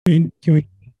Can we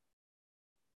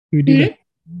do that?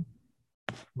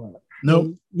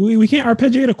 Nope. We can't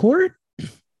arpeggiate a chord.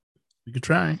 We could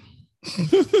try.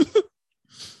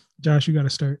 Josh, you got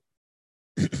to start.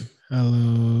 Hello.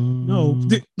 No.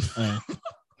 What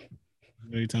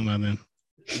are you talking about then?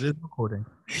 It is recording.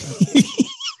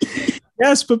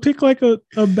 Yes, but pick like a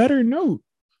better note.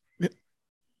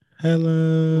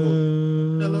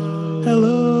 Hello. Hello.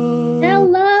 Hello.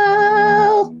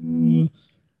 Hello.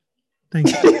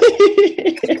 Thanks.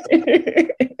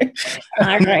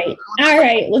 All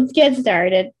right. Let's get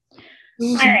started.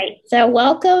 All right. So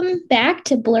welcome back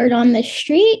to Blurred on the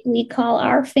Street. We call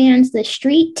our fans the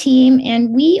Street Team,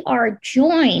 and we are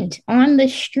joined on the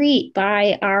street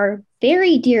by our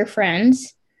very dear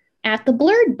friends at the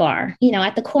Blurred Bar. You know,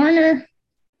 at the corner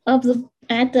of on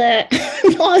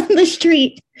the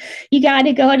street. You got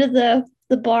to go to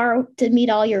the bar to meet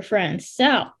all your friends.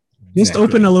 So just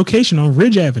open a location on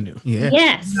Ridge Avenue. Yeah.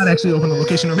 Yes. Not actually open a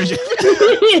location on Ridge Avenue.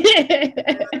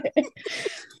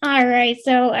 All right.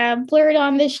 So Blurred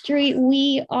on the Street,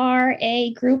 we are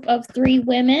a group of 3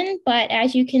 women, but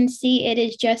as you can see, it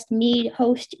is just me,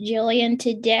 host Jillian,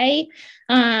 today.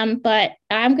 But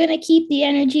I'm going to keep the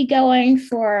energy going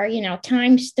for,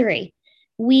 times 3.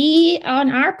 We,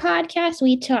 on our podcast,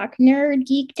 we talk nerd,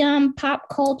 geekdom, pop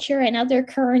culture, and other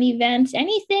current events,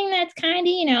 anything that's kind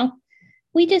of,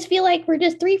 we just feel like we're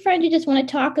just 3 friends who just want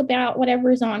to talk about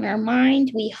whatever's on our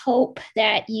mind. We hope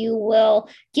that you will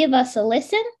give us a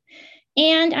listen.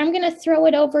 And I'm going to throw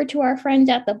it over to our friends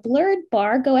at the Blurred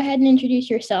Bar. Go ahead and introduce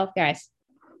yourself, guys.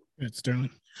 It's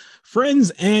Sterling.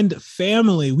 Friends and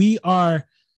family, we are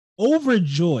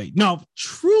overjoyed. No,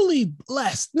 truly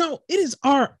blessed. No, it is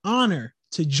our honor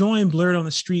to join Blurred on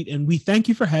the Street, and we thank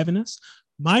you for having us.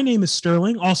 My name is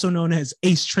Sterling, also known as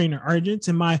Ace Trainer Argent,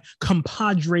 and my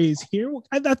compadres here,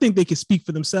 I think they can speak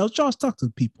for themselves. Josh, talk to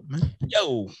the people, man.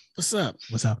 Yo, what's up?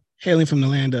 What's up? Hailing from the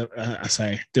land of,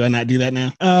 sorry, do I not do that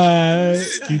now?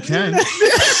 You can.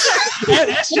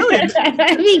 That's true.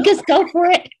 I mean, just go for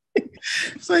it.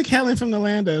 It's like hailing from the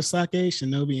land of Sake,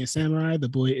 Shinobi, and Samurai. The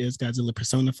boy is Godzilla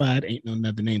personified. Ain't no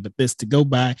another name but this to go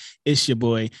by. It's your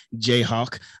boy,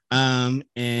 Jayhawk.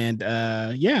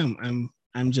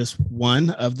 I'm just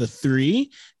one of the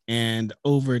 3, and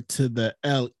over to the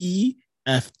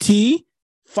LEFT,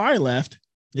 far left.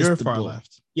 You're far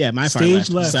left. Yeah, my Stage far left.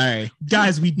 left. Sorry.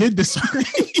 Guys, we did this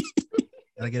already.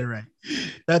 Gotta get it right.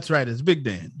 That's right. It's Big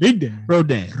Dan. Big Dan.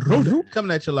 Rodan.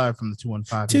 Coming at you live from the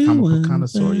 215 comic book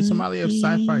connoisseur, your Somali of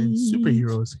sci-fi and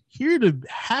superheroes, here to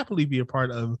happily be a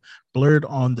part of Blurred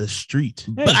on the Street.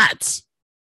 Hey. But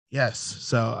yes,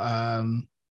 so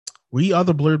we are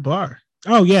the Blurred Bar.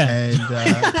 Oh, yeah. And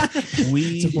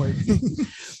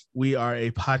we are a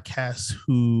podcast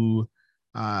who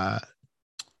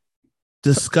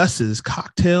discusses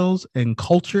cocktails and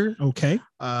culture. Okay.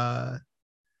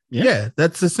 Yeah,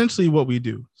 that's essentially what we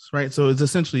do, right? So it's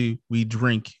essentially we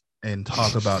drink and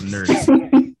talk about nerds.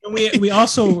 And we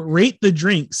also rate the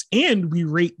drinks and we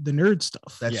rate the nerd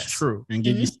stuff. That's true. and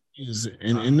give you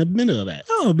in the middle of that.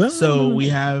 Oh, but So we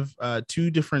have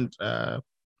 2 different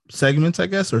segments, I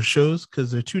guess, or shows,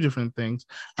 because they're 2 different things.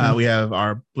 We have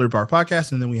our Blurred Bar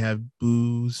podcast, and then we have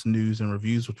Booze, News, and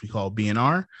Reviews, which we call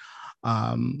BNR.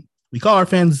 We call our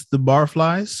fans the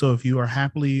Barflies. So if you are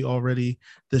happily already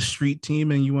the street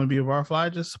team and you want to be a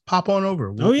Barfly, just pop on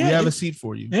over. We have a seat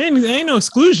for you. Ain't no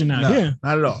exclusion out here.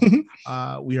 Not at all.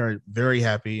 We are very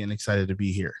happy and excited to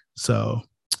be here. So,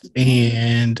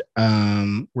 And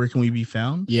where can we be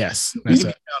found? yes, We can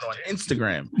be found on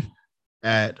Instagram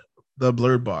at the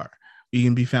Blurred Bar. We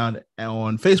can be found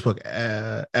on Facebook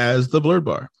as the Blurred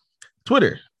Bar,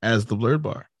 Twitter as the Blurred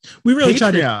Bar. We really Patreon,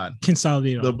 tried to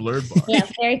consolidate the Blurred Bar. Yeah,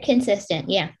 very consistent.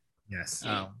 Yeah. Yes.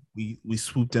 We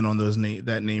swooped in on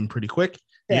that name pretty quick.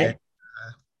 Good.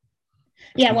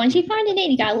 Yeah, once you find a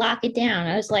name, you gotta lock it down.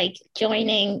 I was like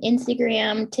joining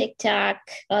Instagram, TikTok.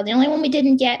 The only one we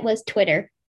didn't get was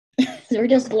Twitter. So we're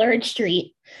just Blurred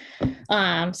Street.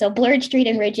 So Blurred Street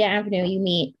and Ridge Avenue, you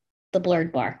meet the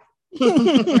Blurred Bar.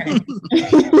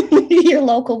 Your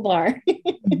local bar.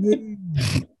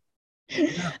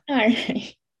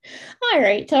 All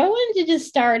right. So I wanted to just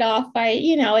start off by,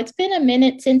 it's been a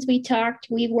minute since we talked.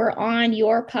 We were on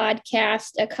your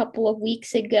podcast a couple of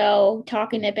weeks ago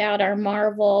talking about our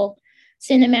Marvel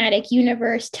Cinematic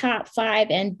Universe top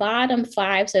 5 and bottom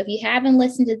 5. So if you haven't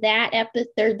listened to that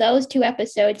episode, those 2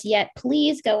 episodes yet,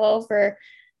 please go over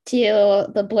to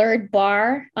the Blurred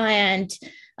Bar, and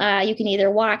you can either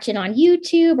watch it on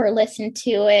YouTube or listen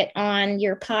to it on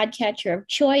your podcatcher of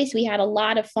choice. We had a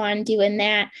lot of fun doing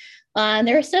that.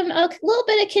 There's a little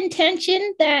bit of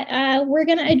contention that we're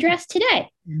going to address today.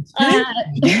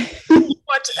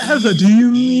 Whatever do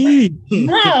you mean?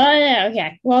 Oh,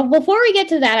 okay. Well, before we get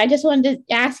to that, I just wanted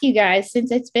to ask you guys,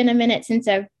 since it's been a minute since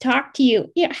I've talked to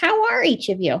you, how are each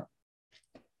of you?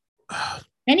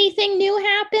 Anything new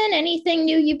happen? Anything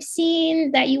new you've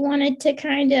seen that you wanted to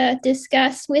kind of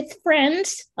discuss with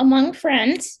friends, among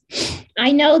friends?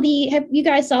 I know you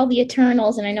guys saw the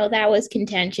Eternals, and I know that was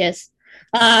contentious.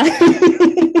 Fine.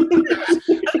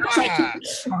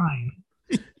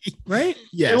 Right?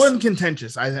 It wasn't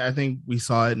contentious. I think we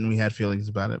saw it and we had feelings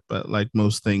about it. But like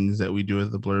most things that we do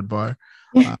at the Blurred Bar,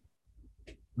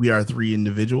 we are three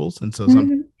individuals, and so some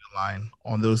people align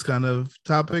on those kind of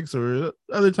topics, or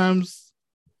other times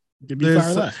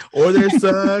there's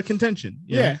contention.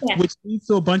 Yeah, which leads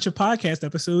to a bunch of podcast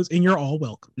episodes, and you're all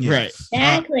welcome. Yes. Right.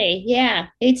 Exactly. Yeah.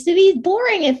 It's to be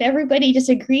boring if everybody just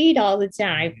agreed all the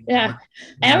time. Yeah.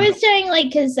 I was saying,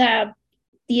 like, because the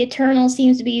Eternal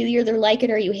seems to be you either like it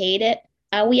or you hate it.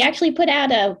 We actually put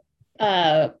out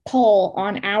a poll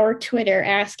on our Twitter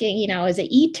asking, is it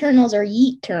Eternals or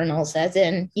Yeeternals, as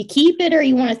in you keep it or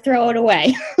you want to throw it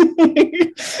away?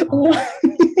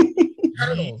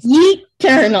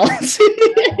 Yeeternals.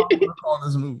 Call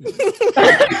this movie.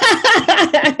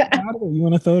 You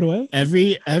want to throw it away?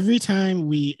 Every time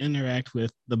we interact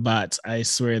with the bots, I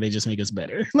swear they just make us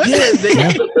better.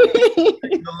 The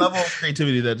level of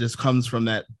creativity that just comes from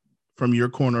your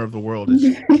corner of the world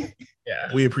is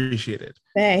we appreciate it.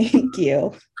 Thank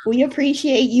you. We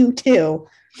appreciate you too.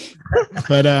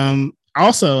 But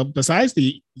also, besides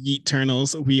the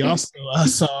Eternals, we also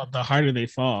saw The Harder They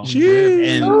Fall.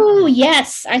 And oh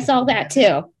yes, I saw that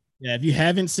too. Yeah, if you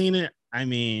haven't seen it, I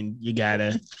mean, you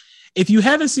gotta. If you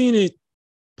haven't seen it,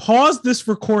 pause this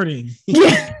recording.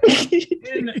 Like,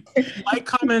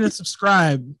 comment, and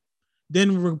subscribe.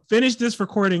 Then finish this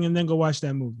recording and then go watch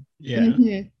that movie.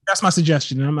 Yeah, that's my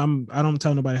suggestion. I don't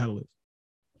tell nobody how to live.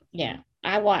 Yeah,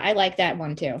 I like that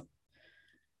one too.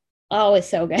 Oh, it's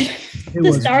so good.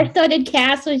 The star-studded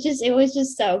cast was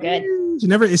just so good.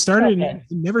 It started and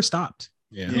it never stopped.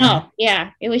 Yeah. Oh,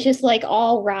 yeah. It was just like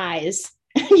all rise.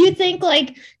 You think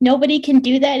like nobody can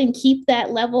do that and keep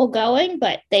that level going,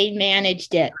 but they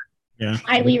managed it. Yeah.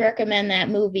 Highly recommend that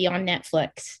movie on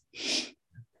Netflix.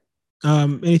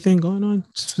 Anything going on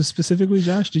specifically,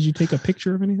 Josh? Did you take a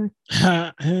picture of anything?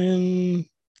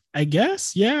 I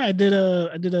guess, yeah. I did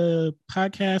a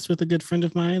podcast with a good friend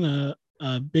of mine, a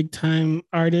big time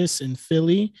artist in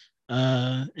Philly,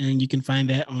 and you can find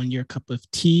that on Your Cup of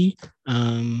Tea.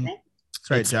 That's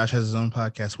right. Josh has his own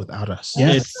podcast without us.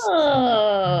 Yes.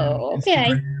 Oh,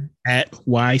 okay. At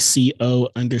YCO_TEA.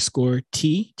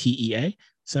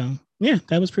 So yeah,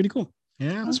 that was pretty cool.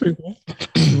 Yeah, that's pretty cool.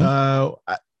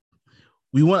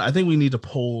 I think we need to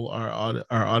poll our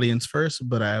audience first,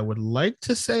 but I would like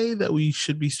to say that we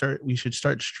should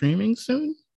start streaming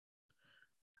soon.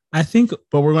 I think,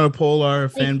 but we're going to poll our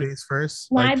fan base first.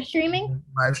 Live streaming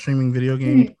video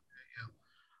game. Mm-hmm.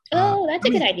 Oh, that's a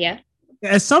good idea.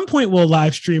 At some point, we'll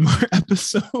live stream our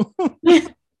episode.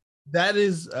 That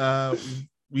is,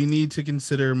 we need to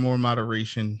consider more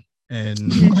moderation and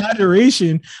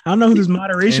moderation. I don't know who this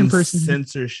moderation person is.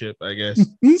 Censorship, I guess.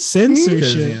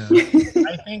 Censorship.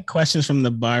 I think Questions from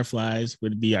the Barflies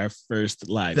would be our first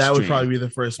live that stream. Would probably be the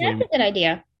first one. That's a good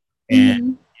idea.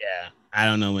 And yeah, I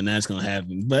don't know when that's gonna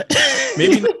happen, but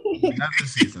maybe not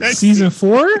this season. Season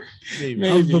 4 maybe.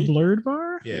 Of the Blurred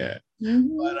Bar. Yeah.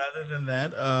 But other than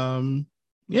that,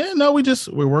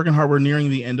 we're working hard. We're nearing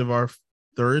the end of our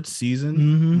third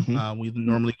season. We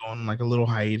normally go on like a little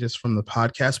hiatus from the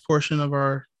podcast portion of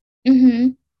our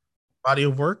body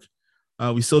of work.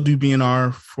 We still do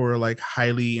BNR for like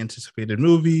highly anticipated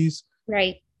movies,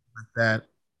 right? Like that.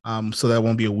 So that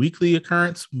won't be a weekly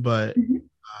occurrence, but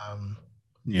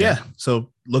So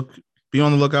be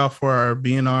on the lookout for our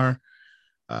BNR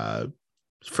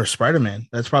for Spider-Man.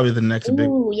 That's probably the next big.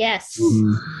 Oh yes.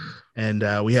 And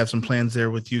we have some plans there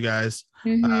with you guys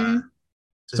to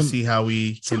see how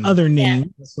we can other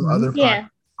names, some other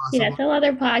some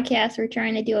other podcasts. We're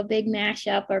trying to do a big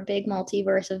mashup or big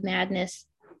multiverse of madness.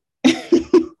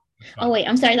 Oh wait,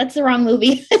 I'm sorry, that's the wrong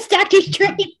movie. It's Doctor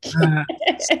Strange. Still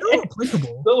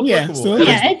applicable. It's still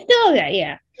there.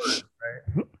 Yeah.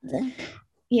 Right.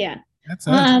 Yeah. That's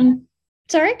us.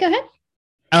 Sorry, go ahead.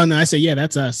 Oh no, I said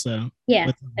that's us. So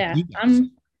yeah.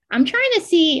 I'm trying to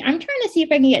see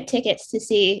if I can get tickets to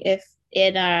see if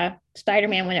it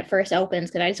Spider-Man when it first opens,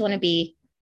 because I just want to be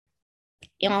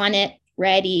on it,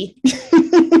 ready.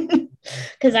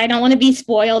 Because I don't want to be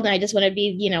spoiled, and I just want to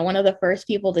be, one of the first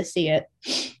people to see it.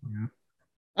 Yeah.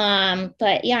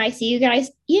 But yeah, I see you guys,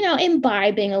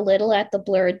 imbibing a little at the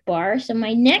Blurred Bar. So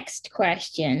my next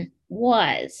question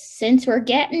was, since we're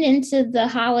getting into the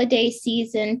holiday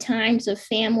season, times of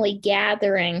family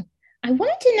gathering, I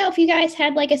wanted to know if you guys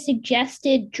had like a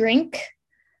suggested drink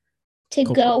to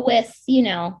go with,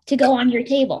 to go on your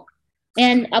table.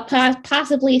 And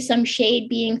possibly some shade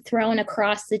being thrown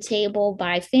across the table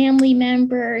by family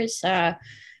members.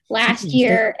 Last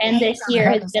year and this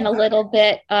year has been a little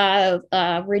bit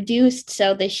reduced,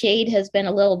 so the shade has been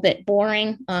a little bit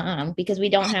boring because we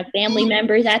don't have family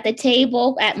members at the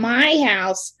table at my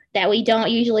house that we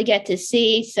don't usually get to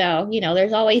see. So,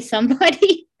 there's always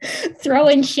somebody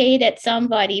throwing shade at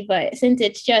somebody, but since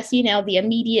it's just, the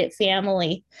immediate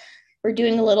family, we're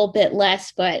doing a little bit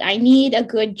less, but I need a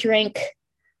good drink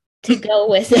to go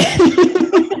with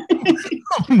it.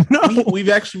 No, we've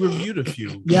actually reviewed a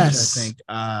few. Yes, I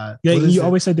think. You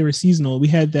always said they were seasonal. We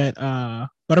had that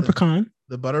butter pecan,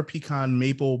 the butter pecan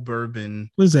maple bourbon.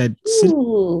 What is that?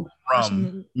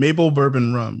 Rum, maple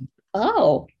bourbon rum.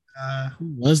 Oh,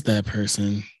 who was that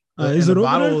person? Is it the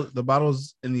bottle? The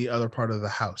bottle's in the other part of the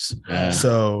house,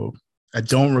 so I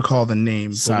don't recall the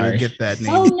name. Sorry, but we'll get that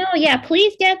name. Oh no, yeah,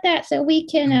 please get that so we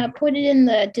can put it in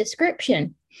the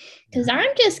description. Because I'm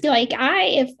just like,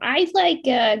 if I like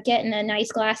getting a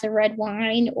nice glass of red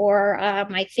wine, or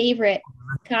my favorite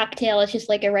cocktail is just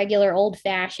like a regular old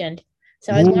fashioned.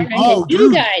 So I was wondering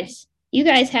if you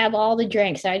guys have all the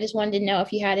drinks. So I just wanted to know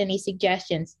if you had any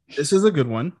suggestions. This is a good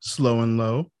one. Slow and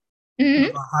Low.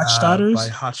 Mm-hmm. Hotstadters. By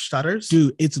Hotstadters.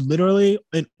 Dude, it's literally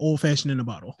an old fashioned in a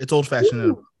bottle. It's old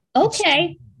fashioned.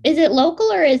 Okay. Is it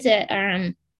local or is it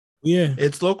Yeah.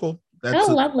 It's local. That's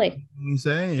lovely. You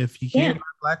say if you can't buy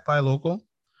black, buy local.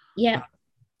 Yeah.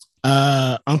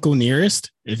 Uncle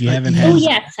Nearest. If you haven't had. Oh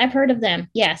yes, I've heard of them.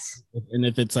 Yes. And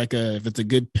if it's a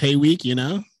good pay week,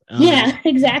 Yeah,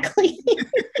 exactly.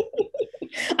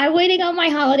 I'm waiting on my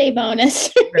holiday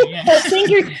bonus.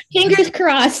 Fingers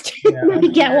crossed. We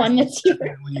get one this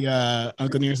year.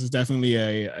 Uncle Nearest is definitely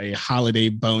a holiday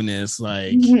bonus.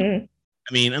 Like, I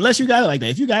mean, unless you got it like that.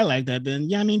 If you got it like that, then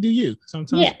do you?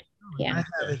 Sometimes. Yeah. I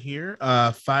have it here.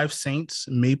 5 Saints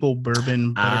maple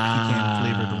bourbon butter pecan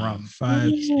flavored rum.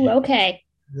 Okay.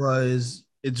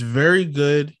 It's very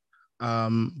good.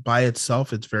 By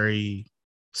itself, it's very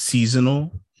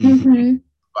seasonal. Mm-hmm.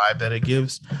 Vibe that it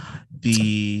gives.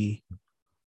 The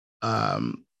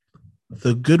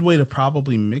good way to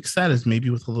probably mix that is maybe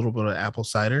with a little bit of apple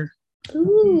cider.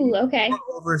 Ooh, okay.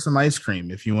 Over some ice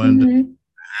cream if you wanted to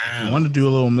do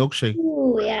a little milkshake.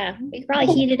 Ooh, yeah. We could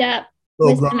probably heat it up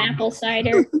with some apple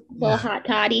cider, a little hot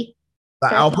toddy.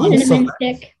 The Alpine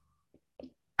stick.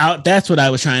 That's what I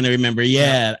was trying to remember.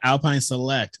 Yeah, Alpine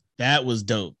Select. That was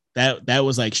dope. That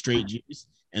was like straight juice.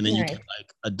 And then you can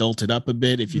like adult it up a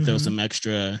bit if you throw some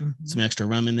extra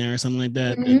rum in there or something like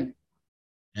that.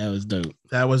 That was dope.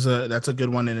 That's a good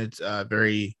one, and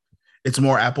it's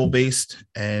more apple based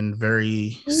and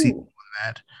very seasonal on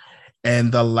that.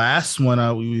 And the last one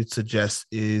we would suggest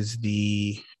is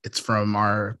it's from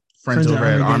our friends over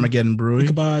at Armageddon Brewing.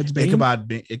 Ichabod's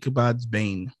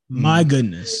Bane. My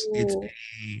goodness. It's a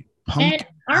pumpkin. And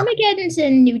Armageddon's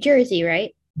in New Jersey,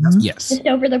 right? Yes. Just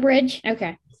over the bridge?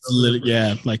 Okay.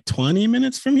 Like 20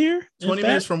 minutes from here. 20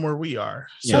 minutes from where we are.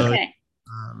 So, okay.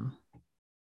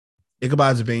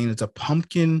 Ichabod's Bane. It's a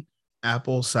pumpkin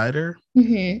apple cider.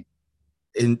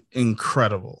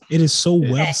 Incredible. It is so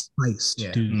well spiced,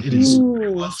 dude. It is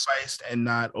well spiced and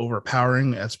not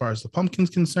overpowering as far as the pumpkin's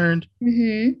concerned.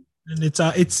 And it's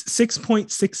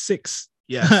 6.66.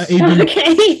 Yeah.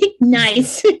 Okay.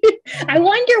 Nice. I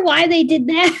wonder why they did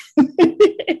that.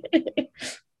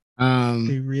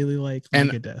 They really like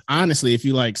and honestly, if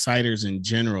you like ciders in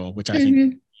general, which I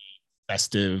think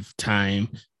festive time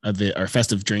of or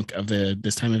festive drink of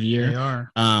this time of year, they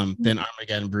are. Then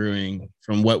Armageddon Brewing,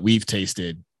 from what we've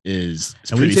tasted, is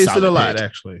and we tasted a lot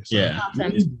actually. So. Yeah.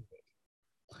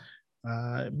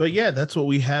 Awesome. But yeah, that's what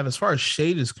we have as far as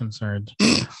shade is concerned.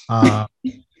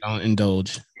 Don't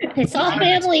indulge. It's all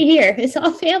family here. It's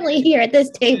all family here at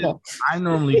this table. I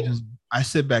normally I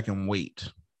sit back and wait.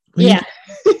 Yeah.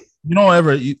 You don't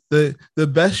ever the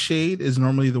best shade is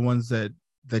normally the ones that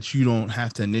you don't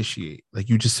have to initiate. Like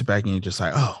you just sit back and you're just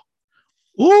like,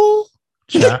 ooh,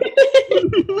 she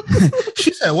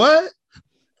said what?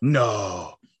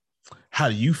 No. How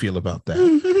do you feel about that?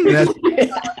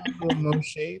 No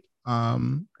shade.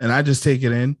 And I just take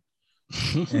it in.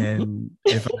 And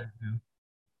if I do.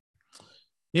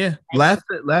 Yeah,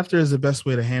 laughter is the best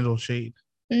way to handle shade.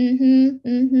 But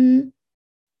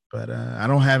I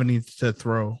don't have any to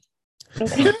throw.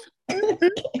 Okay.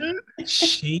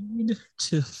 Shade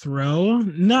to throw?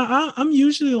 No, I'm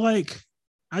usually like,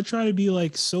 I try to be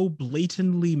like so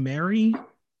blatantly merry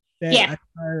that I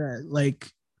try to,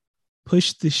 like,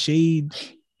 push the shade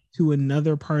to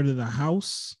another part of the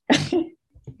house.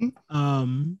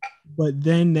 But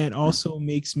then that also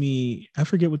makes me, I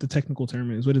forget what the technical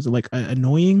term is. What is it, like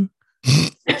annoying?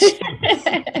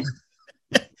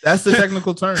 That's the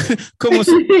technical term.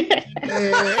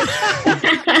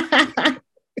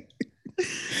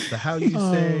 So how you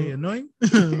say annoying?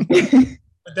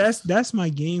 But that's my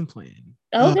game plan.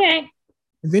 Okay.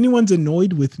 If anyone's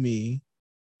annoyed with me,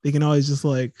 they can always just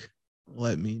like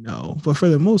let me know. But for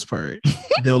the most part,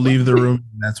 they'll leave the room.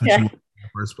 And that's what you want in the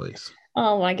first place.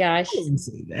 Oh my gosh. I didn't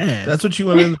say that. That's what you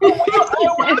want in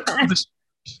the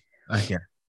Okay.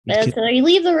 So you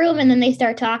leave the room and then they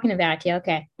start talking about you.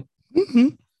 Okay. Mm-hmm.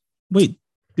 Wait,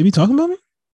 did we talk about me?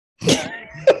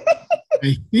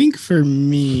 I think for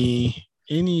me,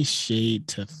 any shade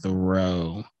to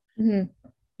throw. Mm-hmm.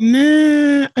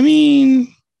 Nah, I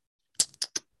mean,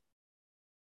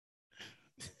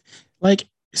 like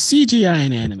CGI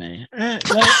and anime.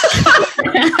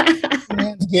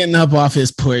 Man's getting up off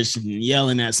his porch and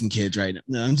yelling at some kids right now.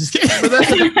 No, I'm just kidding. But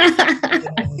that's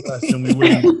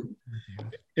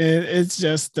it's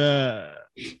just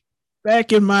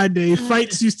back in my day,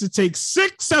 fights used to take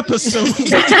 6 episodes.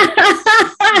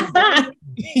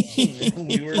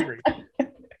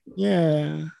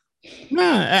 Yeah.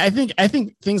 No, I think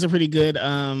things are pretty good.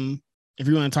 If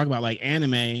you want to talk about like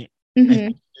anime, Mm-hmm.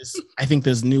 I think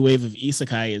this new wave of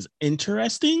isekai is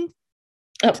interesting.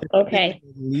 Oh, okay.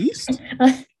 At least.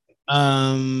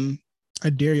 I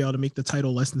dare y'all to make the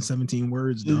title less than 17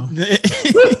 words, though.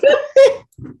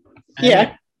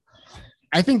 Yeah.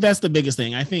 I think that's the biggest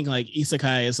thing. I think like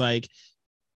isekai is like,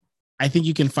 I think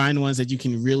you can find ones that you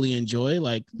can really enjoy,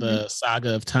 like the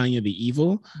Saga of Tanya the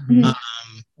Evil,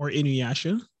 or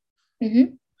Inuyasha.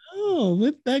 Mm-hmm.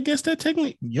 Oh, I guess that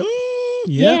technically, yeah,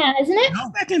 isn't it? No,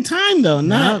 back in time though,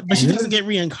 but she doesn't get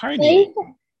reincarnated.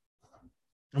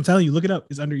 I'm telling you, look it up.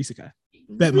 It's under isekai.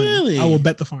 Bet really? money. I will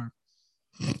bet the farm.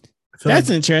 That's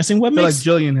interesting. What makes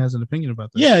like Jillian has an opinion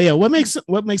about that? Yeah. What makes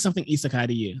something isekai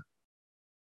to you?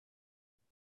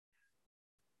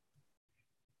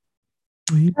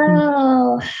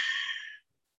 Oh,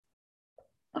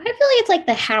 I feel like it's like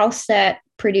the house that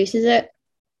produces it.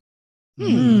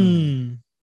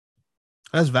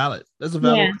 That's valid. That's a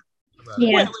valid. Yeah.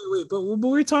 Wait. But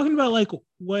we're talking about like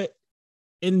what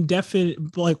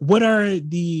indefinite, like what are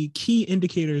the key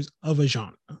indicators of a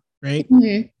genre, right?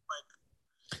 Mm-hmm.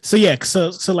 So yeah,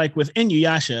 so like with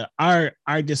Inuyasha,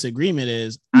 our disagreement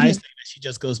is I say that she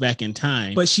just goes back in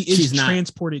time, but she's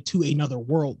transported to another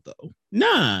world though.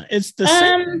 Nah, it's the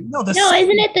same. No,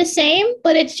 isn't it the same?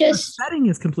 But it's just the setting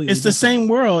is completely. It's different. The same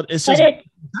world. It's just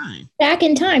back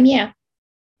in time. Yeah.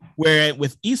 Where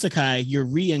with isekai, you're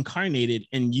reincarnated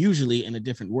and usually in a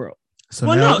different world. So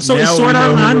it's Sword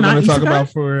Art Online. We're going to talk about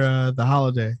for the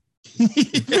holiday.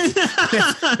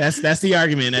 that's the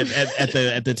argument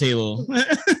at the table.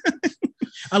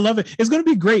 I love it. It's going to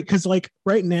be great because like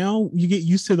right now you get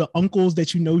used to the uncles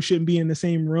that you know shouldn't be in the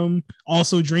same room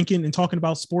also drinking and talking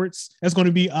about sports. That's going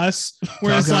to be us.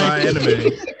 Where it's like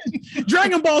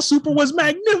Dragon Ball Super was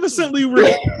magnificently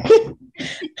rigged.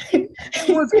 It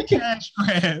was a cash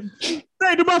grab.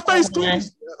 Say to my face. Oh,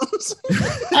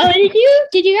 did you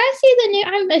guys see the news?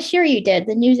 I'm sure you did.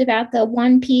 The news about the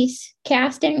One Piece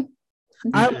casting.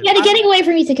 Getting away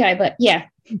from isekai, but yeah.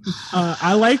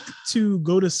 I like to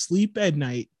go to sleep at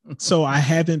night, so I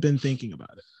haven't been thinking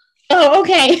about it. Oh,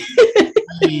 okay.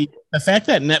 The fact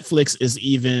that Netflix is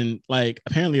even like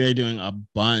apparently they're doing a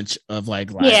bunch of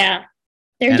like yeah.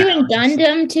 They're doing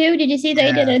Gundam too. Did you see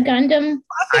they did a Gundam?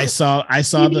 I saw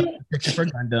the picture for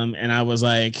Gundam and I was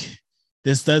like,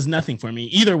 this does nothing for me.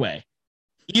 Either way,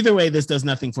 this does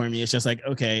nothing for me. It's just like,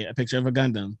 okay, a picture of a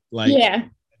Gundam. Like, yeah.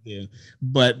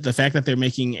 But the fact that they're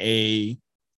making a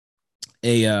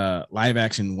live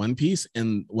action One Piece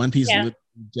and One Piece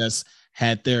just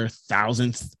had their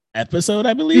 1,000th episode,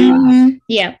 I believe. Mm-hmm.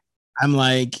 Yeah. I'm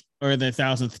like, or the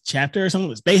 1,000th chapter or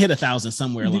something. They hit 1,000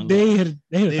 somewhere along. They hit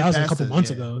 1,000 a couple months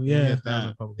ago. Yeah.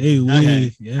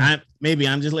 Maybe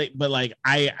I'm just late, but like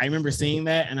I remember seeing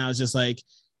that and I was just like,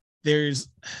 there's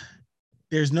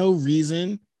no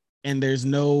reason and there's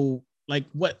no like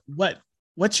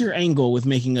what's your angle with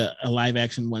making a live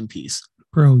action One Piece?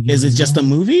 Bro, is it just a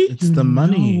movie? It's the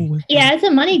money. Yeah, it's a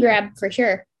money grab for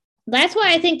sure. That's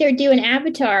why I think they're doing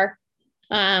Avatar,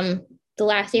 The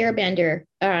Last Airbender,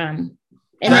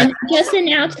 And then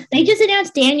they just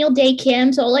announced Daniel Day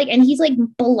Kim. So like, and he's like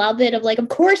beloved of like, of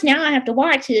course now I have to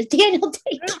watch it. It's Daniel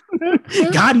Day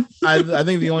Kim. Got him. I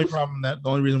think the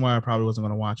only reason why I probably wasn't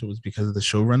going to watch it was because of the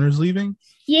showrunners leaving.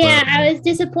 Yeah, I was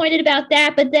disappointed about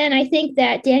that, but then I think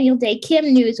that Daniel Day Kim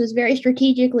news was very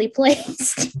strategically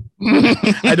placed.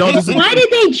 I don't disagree. Why did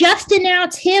they just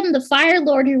announce him, the Fire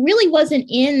Lord, who really wasn't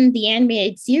in the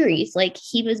animated series? Like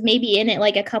he was maybe in it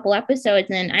like a couple episodes,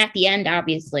 and then at the end,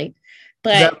 obviously.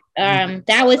 But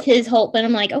that was his hope. But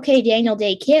I'm like, okay, Daniel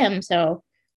Day Kim. So,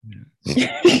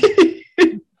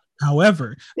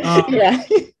 however, yeah.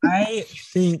 I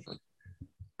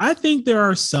think there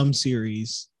are some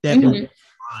series that will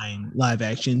find live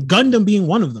action. Gundam being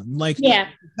one of them. Like, the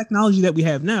technology that we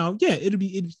have now, it'll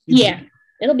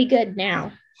be good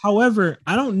now. However,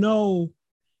 I don't know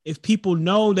if people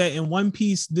know that in One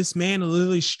Piece, this man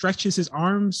literally stretches his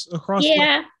arms across.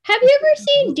 Yeah. Have you ever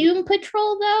seen Doom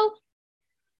Patrol though?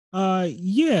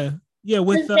 Yeah.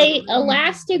 With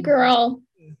Elastigirl,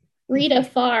 Rita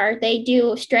Farr, they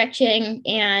do stretching,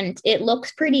 and it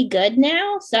looks pretty good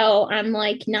now. So I'm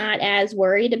like not as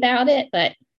worried about it,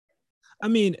 but I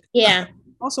mean,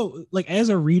 Also, like as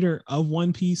a reader of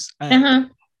One Piece,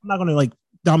 I'm not gonna like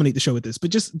dominate the show with this, but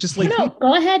just like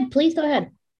go ahead, please go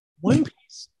ahead. One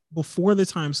Piece before the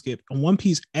time skip and One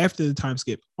Piece after the time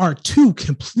skip are two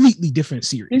completely different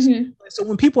series. So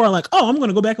when people are like, "Oh, I'm going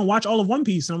to go back and watch all of One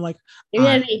Piece," and I'm like,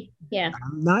 I'm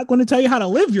not going to tell you how to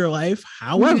live your life.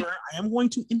 However, I am going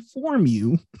to inform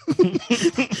you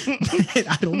that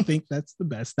I don't think that's the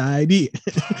best idea.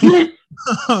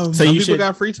 So you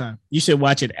got free time. You should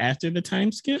watch it after the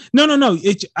time skip. No.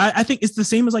 I think it's the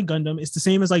same as like Gundam. It's the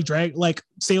same as like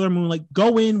Sailor Moon. Like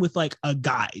go in with like a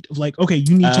guide of like, okay,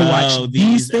 you need to watch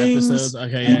these things. Episodes.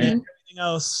 Okay, everything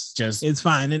else it's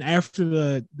fine. And after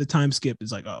the time skip,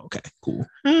 it's like, oh, okay, cool.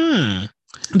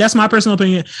 That's my personal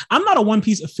opinion. I'm not a One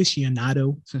Piece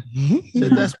aficionado.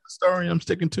 That's the story. I'm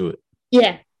sticking to it.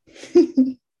 Yeah.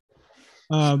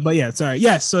 But yeah, sorry.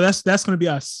 Yes, so that's gonna be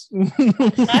us. All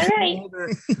right.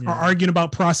 Are arguing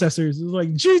about processors. It's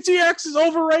like GTX is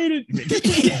overrated.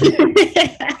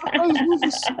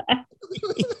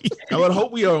 I would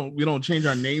hope we don't change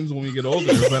our names when we get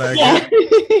older, but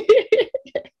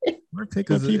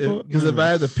because if I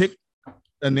had to pick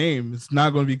a name, it's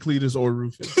not going to be Cletus or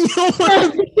Rufus.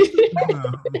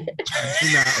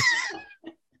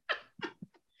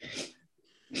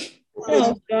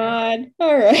 Oh God!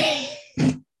 All right.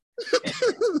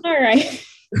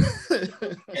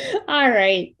 All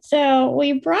right. So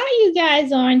we brought you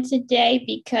guys on today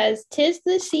because 'tis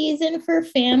the season for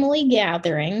family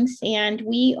gatherings, and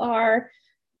we are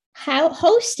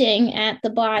hosting at the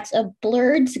Bots of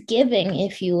Blurred's Giving,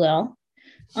 if you will.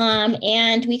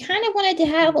 And we kind of wanted to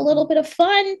have a little bit of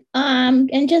fun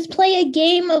and just play a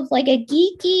game of like a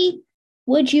geeky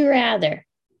would you rather.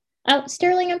 Oh,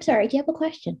 Sterling, I'm sorry. Do you have a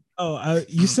question? Oh,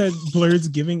 you said Blurred's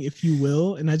Giving, if you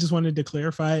will, and I just wanted to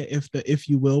clarify if the "if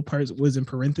you will" part was in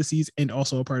parentheses and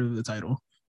also a part of the title.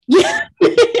 Yeah,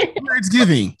 Blurred's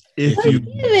Giving,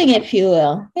 if you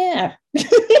will. Yeah.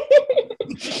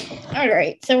 All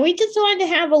right. So we just wanted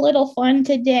to have a little fun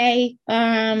today.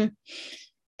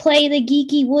 Play the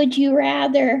geeky would you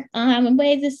rather. The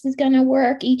way this is going to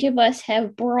work, each of us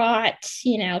have brought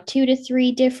 2 to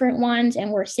 3 different ones,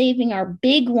 and we're saving our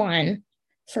big one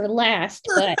for last.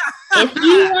 But if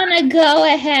you want to go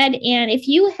ahead, and if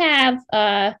you have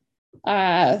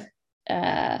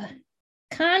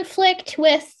conflict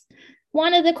with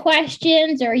one of the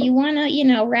questions, or you want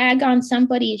to rag on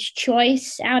somebody's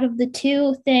choice out of the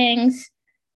two things,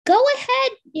 go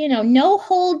ahead. No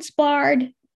holds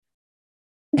barred.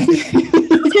 This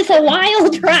is a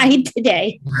wild ride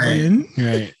today.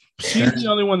 Right. She's the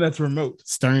only one that's remote.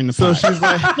 Starting the so she's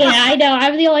like, yeah, I know.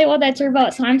 I'm the only one that's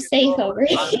remote, so I'm safe over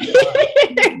here.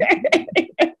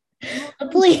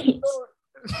 Please.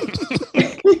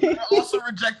 I also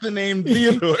reject the name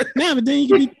Theodore. No, but then you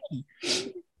can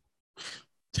be.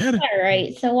 All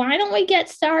right. So why don't we get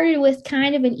started with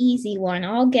kind of an easy one?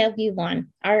 I'll give you one.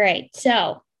 All right.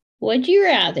 So, would you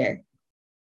rather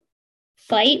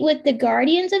fight with the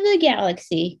Guardians of the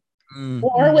Galaxy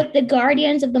or with the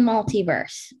Guardians of the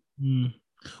Multiverse?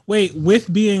 Wait,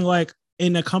 with being like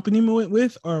in accompaniment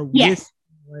with, or yes,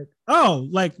 with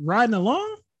like riding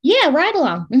along? Yeah, ride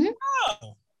along.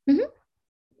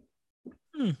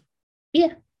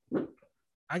 Yeah.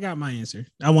 I got my answer.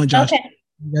 I want Josh. Okay.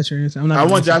 That's your answer. I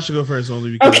want Josh to go first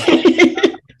only because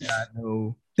I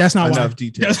know that's not enough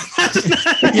details.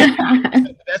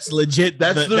 That's legit.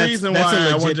 That's the reason why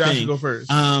I want Josh to go first.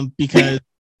 Because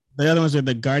the other ones are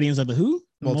the Guardians of the who?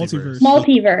 Multiverse.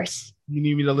 Multiverse. You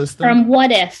need me to list them? From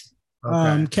What If.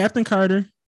 Okay. Captain Carter,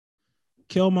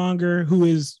 Killmonger, who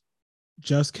is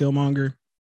just Killmonger.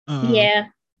 Yeah.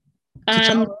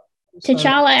 T'Challa,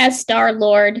 T'Challa as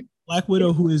Star-Lord. Black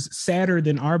Widow, who is sadder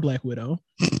than our Black Widow.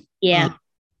 Yeah.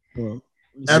 Well,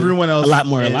 Everyone else a lot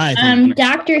more alive.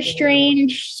 Doctor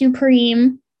Strange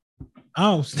Supreme.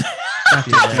 Oh, I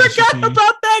forgot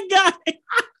about that guy.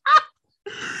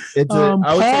 It's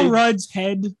Paul Rudd's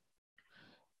head.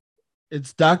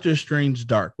 It's Doctor Strange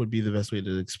Dark would be the best way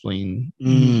to explain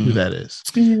Mm. who that is.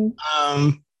 Mm-hmm.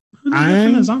 I'm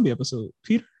in a zombie episode.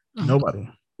 Peter. Oh.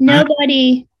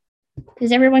 Nobody,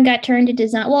 because everyone got turned into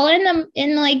zombies. Well,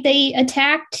 they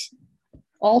attacked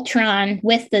Ultron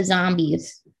with the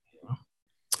zombies.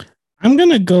 I'm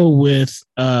gonna go with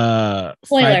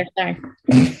Spoiler, sorry.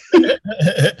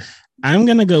 I'm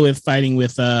gonna go with fighting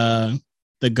with the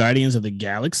Guardians of the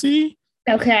Galaxy.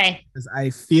 Okay. Because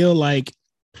I feel like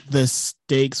the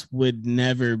stakes would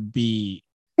never be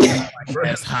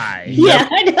as high. Yeah,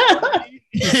 I know.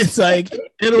 It's like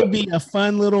it'll be a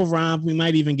fun little romp. We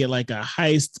might even get like a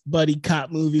heist buddy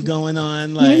cop movie going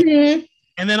on. Like,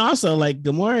 and then also like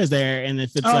Gamora is there, and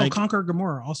if it's like Conquer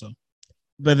Gamora also.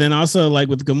 But then also like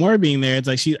with Gamora being there, it's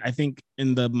like I think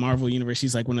in the Marvel universe,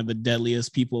 she's like one of the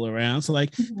deadliest people around. So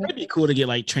like it'd be cool to get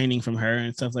like training from her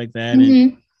and stuff like that.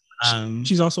 And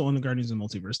she's also on the Guardians of the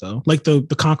Multiverse though, like the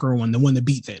Conqueror one, the one that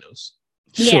beat Thanos.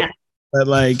 Yeah. Sure. But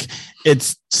like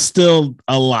it's still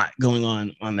a lot going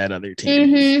on that other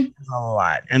team. A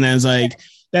lot. And then it's like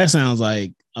that sounds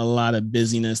like a lot of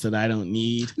busyness that I don't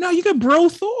need. No, you get Bro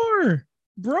Thor.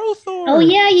 Oh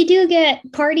yeah, you do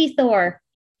get Party Thor.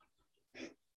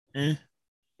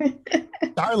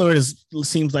 Star-Lord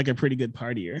seems like a pretty good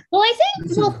partier. Well, I think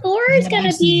Thor is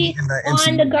going to be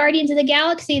on the Guardians of the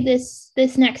Galaxy this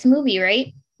next movie,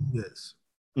 right? Yes.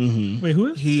 Mm-hmm. Wait, who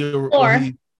is Thor?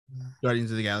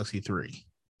 Guardians of the Galaxy 3.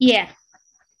 Yeah.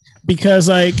 Because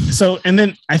like so, and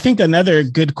then I think another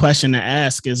good question to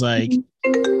ask is like,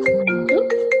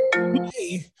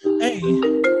 hey.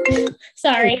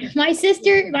 Sorry,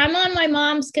 I'm on my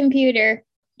mom's computer.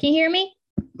 Can you hear me?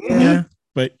 Yeah.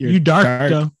 But you dark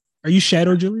though. Are you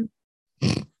Shadow, Julian?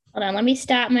 Hold on, let me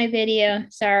stop my video.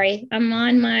 Sorry, I'm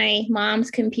on my mom's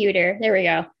computer. There we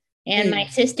go. And my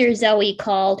sister Zoe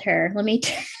called her. Let me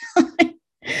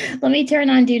turn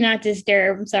on Do Not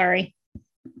Disturb. I'm sorry.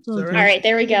 All right,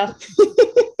 there we go.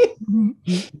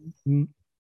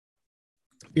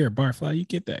 You're a barfly. You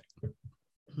get that.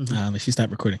 She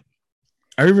stopped recording.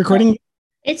 Are we recording?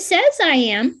 It says I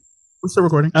am. We're still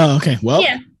recording. Oh, okay. Well,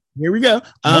 yeah. Here we go.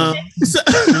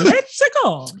 Let's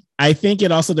go. I think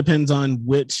it also depends on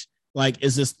which, like,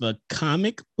 is this the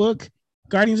comic book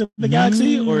Guardians of the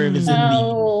Galaxy or if it's in the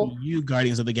MCU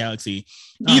Guardians of the Galaxy?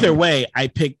 Either way, I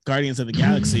picked Guardians of the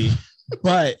Galaxy,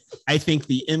 but I think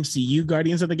the MCU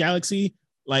Guardians of the Galaxy,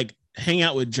 like, hang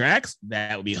out with Drax,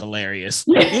 that would be hilarious.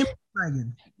 Yeah.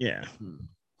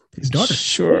 His daughter.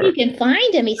 Sure. You can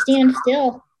find him. He stands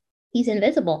still. He's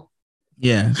invisible.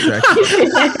 Yeah.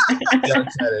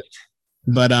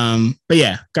 But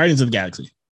yeah, Guardians of the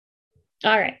Galaxy.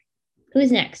 All right.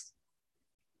 Who's next?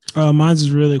 Mine's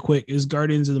is really quick. Is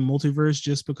Guardians of the Multiverse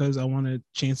just because I want a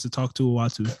chance to talk to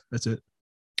Uatu. That's it.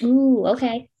 Ooh,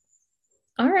 okay.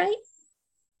 All right.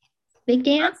 Big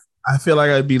dance. I feel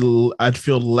like I'd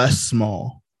feel less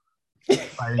small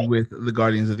fighting with the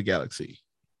Guardians of the Galaxy.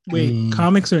 Wait,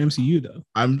 comics or MCU though?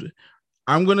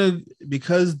 I'm gonna,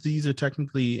 because these are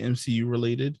technically MCU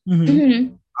related.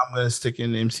 Mm-hmm. I'm gonna stick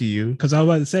in MCU because I was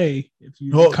about to say if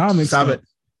you comics. Stop it.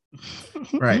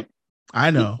 Right,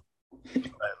 I know.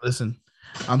 But listen,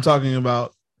 I'm talking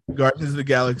about Guardians of the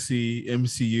Galaxy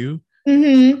MCU.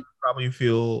 Mm-hmm. Probably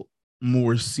feel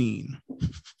more seen.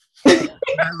 That's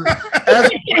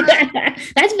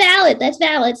valid. That's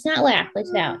valid. It's not laugh.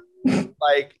 It's valid.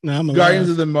 Like Guardians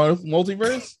of the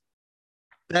Multiverse.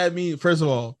 That means, first of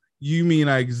all, you mean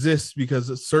I exist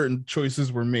because certain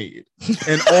choices were made,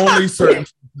 and only certain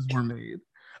choices were made.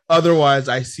 Otherwise,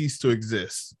 I cease to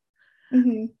exist.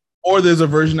 Mm-hmm. Or there's a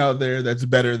version out there that's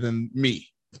better than me.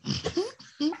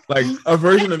 Like a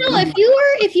version of me.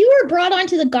 If you were brought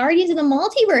onto the Guardians of the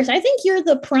Multiverse, I think you're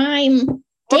the prime.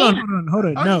 Hold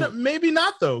on. No, maybe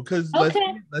not though, because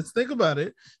okay. let's think about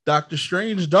it. Doctor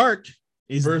Strange Dark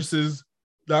versus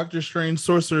Doctor Strange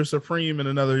Sorcerer Supreme in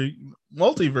another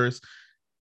multiverse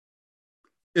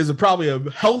is probably a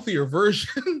healthier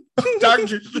version of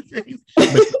Doctor Strange.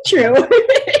 True.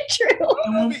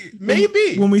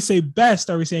 Maybe. When we say best,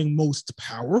 are we saying most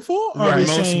powerful or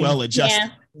most well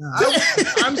adjusted? Yeah.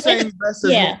 I'm saying best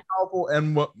is most powerful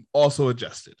and also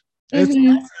adjusted.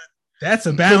 That's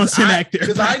a balancing actor.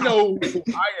 Because I know who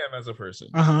I am as a person.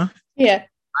 Uh-huh. Yeah.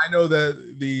 I know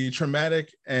that the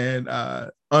traumatic and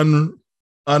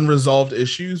unresolved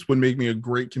issues would make me a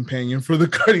great companion for the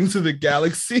Guardians of the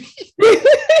Galaxy.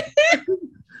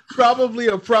 Probably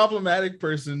a problematic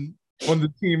person on the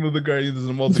team of the Guardians of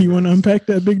the Multiverse. Do you want to unpack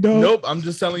that, big dog? Nope, I'm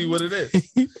just telling you what it is.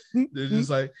 They're just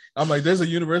like, I'm like, there's a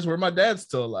universe where my dad's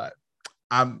still alive.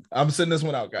 I'm sitting this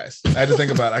one out, guys. I had to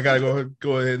think about it. I gotta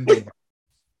go ahead and think.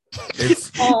 It's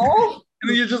and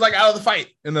then you're just like out of the fight,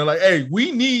 and they're like, "Hey,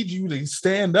 we need you to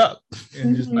stand up,"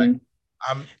 and just like,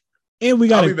 I'll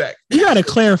be back. You gotta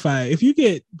clarify. If you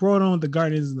get brought on with the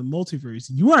Guardians of the Multiverse,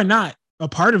 you are not a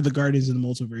part of the Guardians of the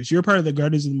Multiverse. You're a part of the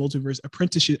Guardians of the Multiverse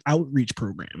apprenticeship outreach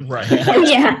program. Right.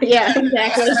 Yeah,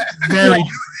 exactly. And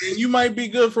you might be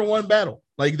good for one battle.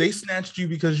 Like they snatched you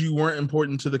because you weren't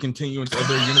important to the continuance of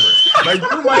their universe. Like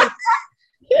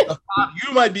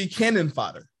you might be cannon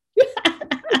fodder.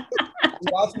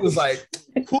 Watson was like,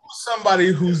 who's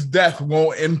somebody whose death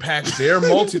won't impact their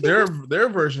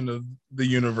version of the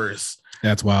universe?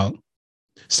 That's wild.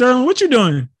 Sterling, what you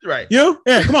doing? Right. You?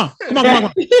 Yeah, come on. You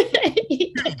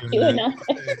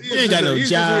ain't got no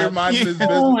job.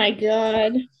 Oh my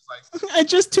God. I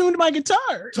just tuned my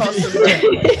guitar. Toss him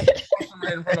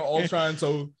right in front of Ultron,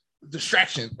 so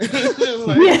distraction.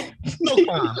 Like,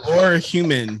 or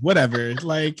human, whatever.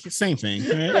 Like same thing.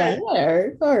 Right? Yeah,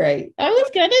 whatever. All right. I was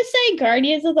gonna say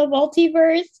Guardians of the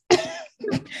Multiverse,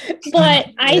 but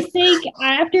I think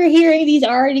after hearing these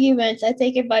arguments, I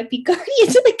think it might be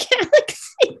Guardians of the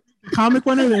Galaxy. Comic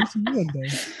one or the MCU one? Though?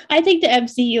 I think the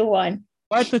MCU one.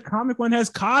 But the comic one has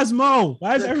Cosmo.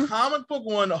 The comic book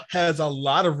one has a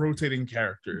lot of rotating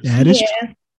characters. That is true.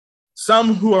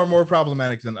 Some who are more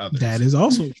problematic than others. That is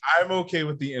also. I'm okay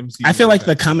with the MCU. I feel like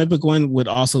the comic book one would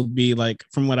also be like,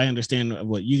 from what I understand of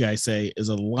what you guys say, is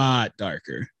a lot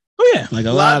darker. Oh yeah, like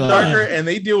a lot darker, and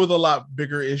they deal with a lot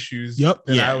bigger issues. Yep.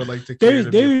 Than I would like to.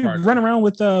 They run around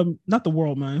with not the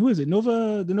World Man. Who is it?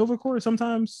 Nova, the Nova Corps.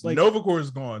 Sometimes like Nova Corps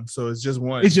is gone, so it's just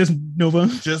one. It's just Nova.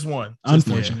 Just one.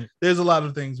 Unfortunate. There's a lot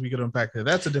of things we could unpack there.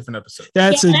 That's a different episode.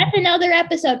 That's another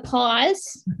episode.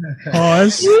 Pause.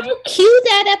 Cue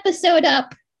that episode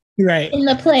up. Right in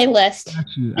the playlist,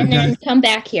 and then come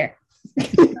back here.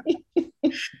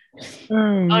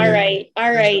 All right.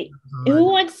 Who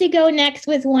wants to go next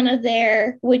with one of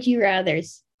their would you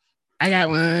rathers? I got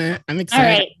one. I'm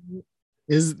excited. All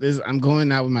right. I'm going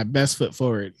out with my best foot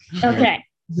forward. Okay.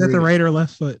 Is that the right or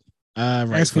left foot?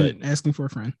 Right foot. Asking for a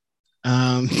friend.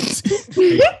 And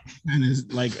is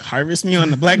like harvest me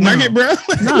on the black market, bro.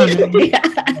 No,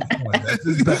 that's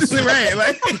his best. Right.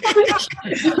 Like,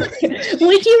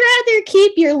 would you rather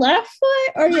keep your left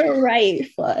foot or your right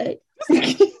foot?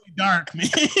 Dark, man.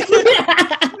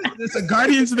 It's a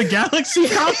Guardians of the Galaxy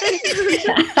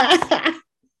comic.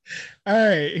 All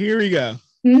right, here we go.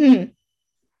 Mm-hmm.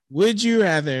 Would you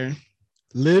rather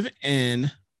live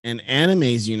in an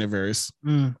anime's universe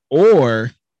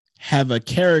or have a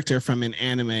character from an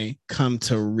anime come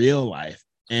to real life,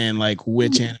 and like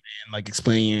which anime, and like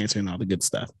explain your answer and all the good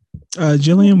stuff?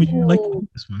 Jillian, would you like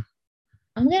this one?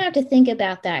 I'm gonna have to think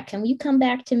about that. Can you come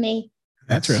back to me?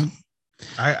 That's real.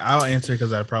 I'll answer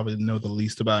because I probably know the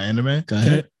least about anime. Go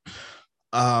ahead.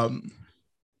 I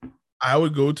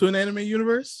would go to an anime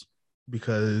universe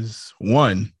because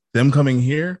one, them coming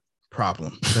here,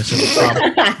 problem. That's just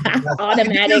a problem.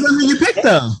 Automatic. You pick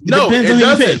though. No, it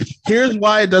doesn't. Here's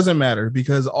why it doesn't matter,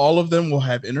 because all of them will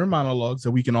have inner monologues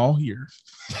that we can all hear.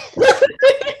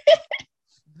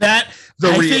 I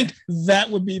think that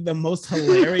would be the most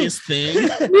hilarious thing.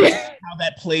 How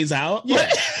that plays out.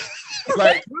 Yeah.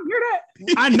 Like, you hear that?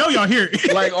 I know y'all hear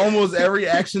it. Like almost every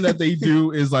action that they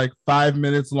do is like 5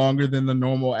 minutes longer than the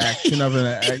normal action of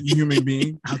a human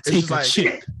being. I'll take a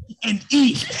chip and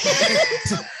eat.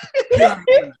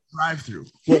 Drive through.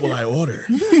 What will I order?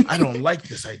 I don't like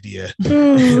this idea.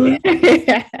 I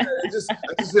just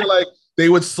feel like they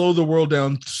would slow the world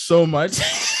down so much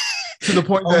to the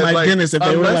point that, my like, goodness, if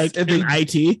they were like in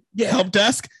IT help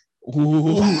desk, it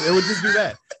would just be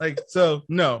that. Like, so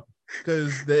no.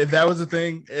 Because if that was the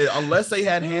thing, unless they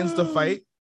had hands to fight,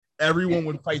 everyone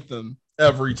would fight them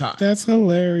every time. That's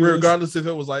hilarious. Regardless if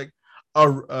it was like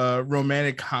a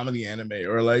romantic comedy anime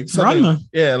or like something. Rama.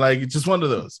 Yeah, like just one of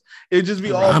those. It'd just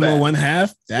be all Rama bad. one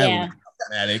half. That Yeah. would be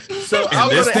dramatic. So Oh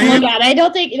my God, I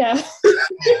don't think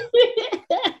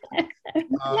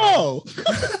Whoa.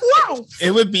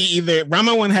 It would be either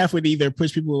Rama one half would either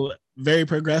push people very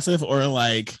progressive or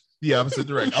like the opposite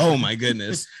direction. Oh my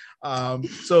goodness.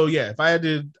 So yeah, if I had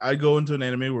to, I'd go into an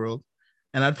anime world,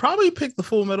 and I'd probably pick the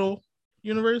Full Metal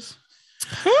universe.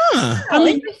 Huh. I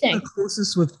mean, interesting. The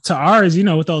closest to ours,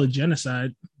 with all the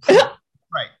genocide.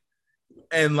 Right.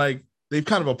 And like they've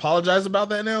kind of apologized about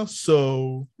that now.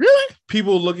 So Really?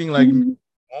 people looking like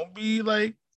won't be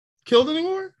like killed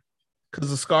anymore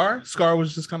because of Scar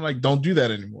was just kind of like, don't do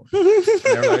that anymore. And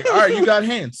they're like, all right, you got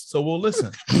hands, so we'll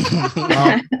listen.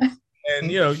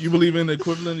 And you believe in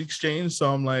equivalent exchange,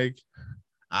 so I'm like,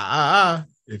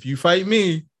 if you fight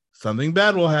me, something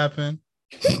bad will happen.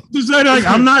 Like,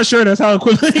 I'm not sure that's how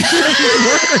equivalent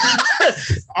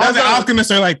all the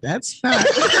alchemists are like, that's not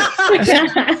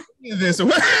this.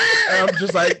 And I'm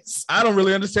just like, I don't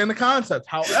really understand the concept.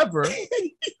 However,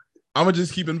 I'm gonna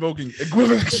just keep invoking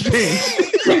equivalent exchange.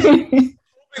 Hoping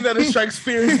that it strikes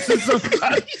fear into some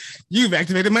kind. You've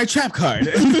activated my trap card.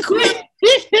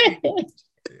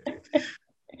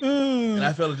 And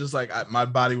I felt just like my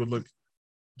body would look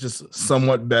just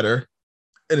somewhat better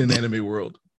in an anime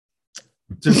world.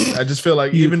 I just feel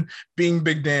like even being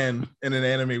Big Dan in an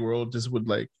anime world just would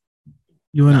like.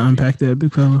 You want to unpack that,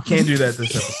 big fella? Can't do that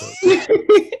this episode.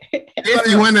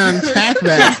 If you want to unpack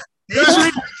that,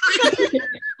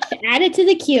 add it to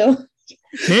the queue.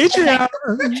 Patreon.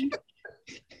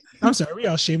 I'm sorry, we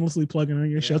all shamelessly plugging on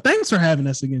your show. Thanks for having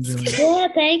us again, Julie. Yeah,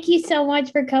 thank you so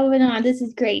much for coming on. This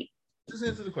is great. Just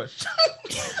answer the question.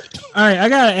 All right, I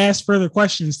gotta ask further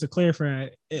questions to clarify.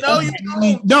 No, you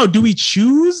don't. No, do we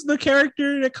choose the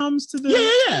character that comes to the?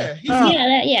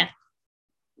 Yeah.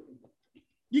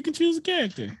 You can choose a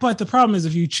character. But the problem is,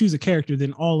 if you choose a character,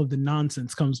 then all of the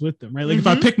nonsense comes with them, right? Like if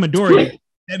I pick Midoriya,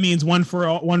 that means one for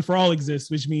all exists,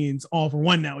 which means all for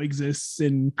one now exists.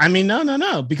 And I mean,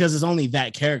 no, because it's only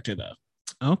that character though.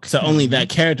 Okay. So only that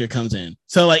character comes in.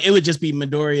 So like it would just be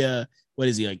Midoriya. What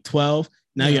is he, like 12?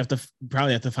 Now you have to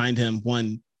probably have to find him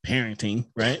one parenting,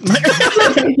 right?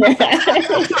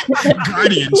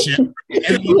 Guardianship.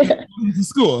 And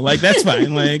school. Like that's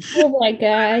fine. Like, oh my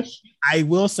gosh. I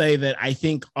will say that I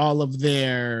think all of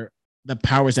the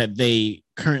powers that they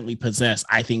currently possess,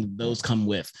 I think those come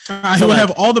with. He would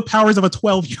have all the powers of a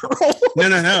 12-year-old.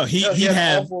 No. He'd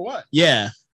have all for what? Yeah.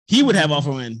 He would have all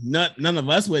for one. None of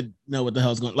us would know what the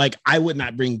hell's going on. Like, I would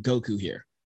not bring Goku here.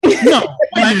 No,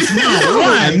 I'm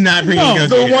not bringing Goku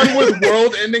the here. one with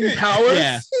world-ending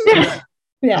powers.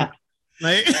 Yeah.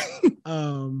 Like,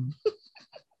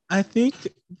 I think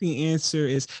the answer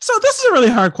is so. This is a really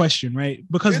hard question, right?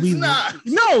 Because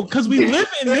because we live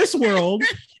in this world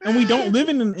and we don't live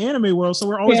in an anime world, so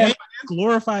we're always trying to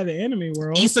glorify the anime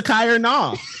world. Isekai or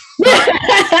no?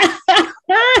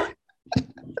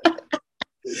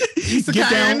 Get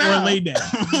down or lay down.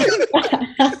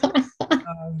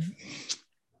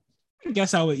 I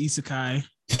guess I would isekai.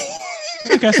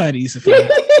 I guess I'd isekai.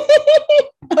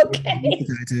 Okay.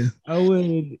 I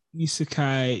would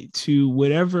isekai to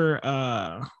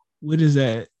whatever. What is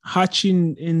that?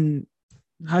 Hachin,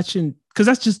 because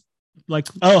that's just like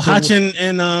Hachin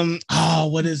and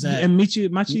what is that? And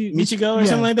Michigo or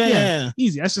something like that. Yeah,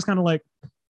 easy. That's just kind of like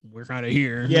we're kind of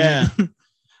here. Yeah,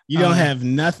 you don't have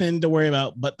nothing to worry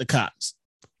about but the cops.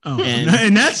 Oh,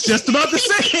 and that's just about the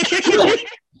same.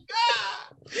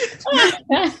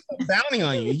 Bounty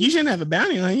on you. You shouldn't have a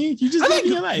bounty on you. You just live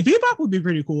your life. Bebop would be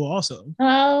pretty cool also.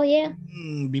 Oh yeah.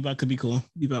 Bebop could be cool.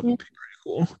 Bebop would be pretty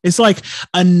cool. It's like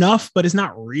enough, but it's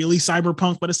not really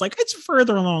cyberpunk, but it's like it's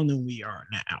further along than we are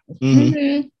now.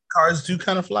 Mm-hmm. Cars do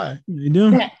kind of fly. They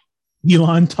do.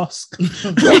 Elon Tusk.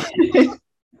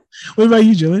 What about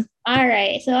you, Julie? All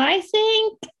right. So I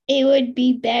think it would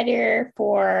be better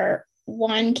for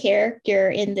one character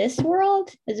in this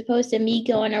world as opposed to me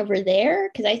going over there,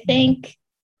 because I think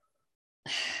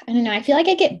I don't know, I feel like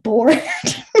I get bored.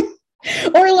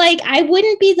 Or like I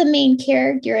wouldn't be the main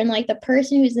character, and like the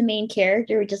person who's the main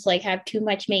character would just like have too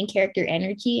much main character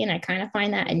energy, and I kind of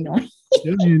find that annoying.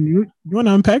 You want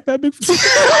to unpack that big?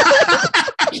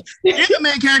 You're the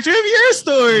main character of your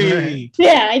story. Right.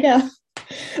 Yeah, I know.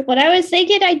 What I was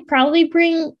thinking, I'd probably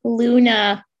bring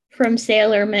Luna from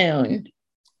Sailor Moon.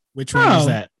 Which one is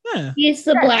that? Yeah. He's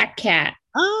the black cat.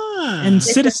 And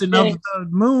citizen of the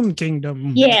Moon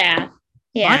Kingdom. Yeah.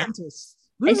 I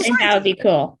think that would be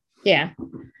cool. Yeah.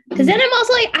 Because then I'm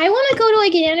also like, I want to go to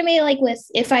like an anime like with,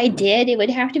 if I did, it would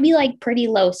have to be like pretty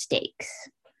low stakes.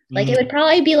 Like it would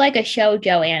probably be like a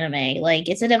shoujo anime. Like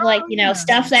instead of like,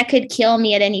 stuff that could kill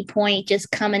me at any point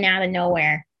just coming out of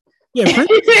nowhere. Yeah.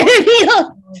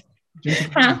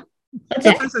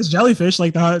 Princess Jellyfish,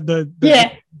 like the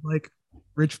like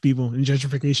rich people in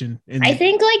gentrification. And I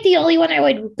think like the only one I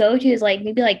would go to is like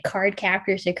maybe like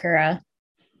Cardcaptor Sakura.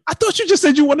 I thought you just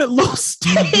said you wanted low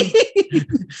stakes.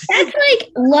 That's like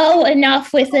low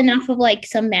enough with enough of like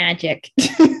some magic. At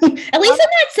least I'm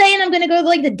not saying I'm gonna go to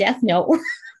like the Death Note.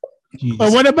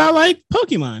 But what about like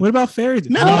Pokemon? What about fairies?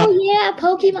 Oh yeah,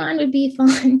 Pokemon would be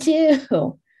fun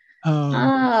too.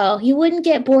 You wouldn't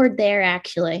get bored there,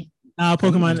 actually.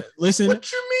 Pokemon. Listen,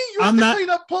 what you mean? You I'm have to not clean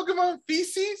up Pokemon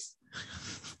feces?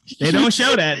 They don't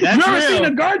show that. That's you ever real. seen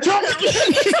a Garchomp? I'm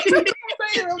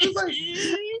just like,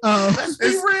 let's be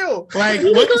real. Like,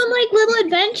 You could go on like little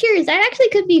adventures. That actually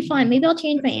could be fun. Maybe I'll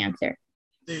change my answer.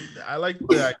 Dude, I like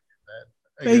that.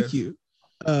 Thank you.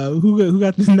 Who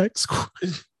got the next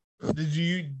question? Did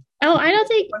you? Oh, I don't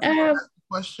think.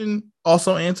 Question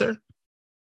also answer?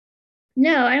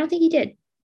 No, I don't think he did.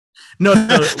 No.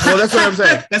 Well, that's what I'm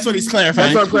saying. That's what he's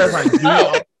clarifying. That's what I'm clarifying. Do we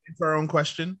all answer our own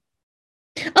question?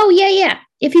 Oh yeah.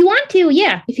 If you want to,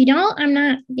 yeah. If you don't, I'm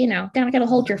not. Gotta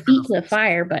hold your feet to the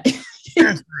fire. But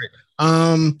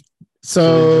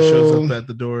So shows up at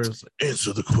the door. It's like,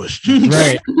 answer the question.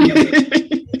 Right.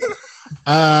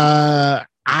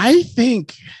 I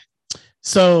think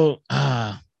so.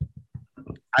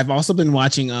 I've also been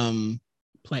watching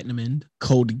Platinum End.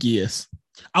 Code Geass.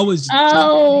 I was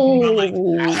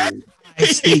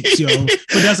States, yo, but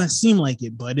it doesn't seem like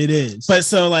it, but it is. But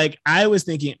so like I was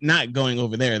thinking, not going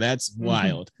over there. That's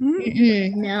wild.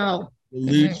 No.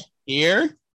 Lelouch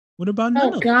here. What about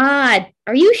Oh God,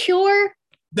 are you sure?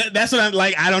 That's what I'm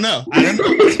like. I don't know.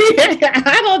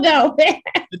 I don't know.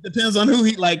 It depends on who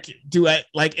he like. Do I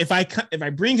like if I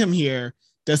bring him here?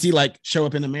 Does he like show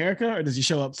up in America or does he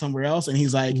show up somewhere else? And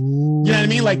he's like, you know what I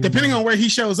mean? Like depending on where he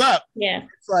shows up, yeah,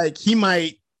 it's like he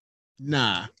might.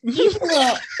 Nah, he's too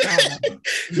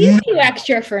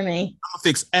extra for me. I'm gonna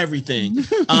fix everything.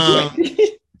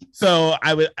 So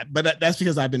I would, but that's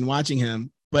because I've been watching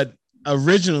him. But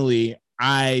originally,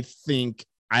 I think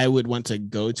I would want to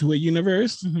go to a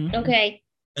universe. Mm-hmm. Okay.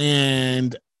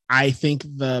 And I think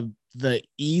the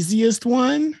easiest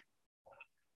one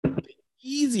would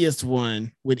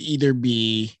either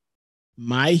be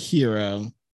My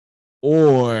Hero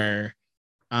or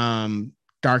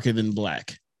Darker Than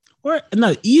Black. Or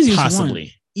no, easiest possibly.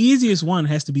 One. Easiest one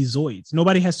has to be Zoids.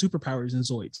 Nobody has superpowers in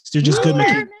Zoids. They're just good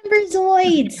mechanics. I remember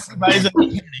Zoids. Everybody's a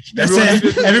mechanic. That's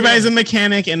it. Everybody's a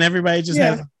mechanic, and everybody just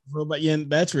has a robot. Yeah,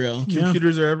 that's real.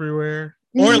 Computers are everywhere.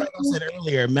 Or like I said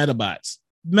earlier, Metabots.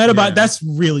 That's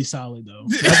really solid though.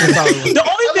 That's a solid one. The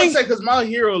only thing, because My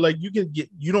Hero, like you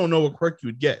don't know what quirk you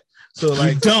would get. So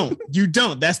like you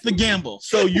don't. That's the gamble.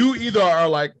 So you either are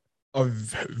like a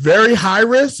very high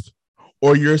risk,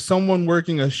 or you're someone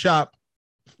working a shop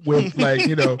with like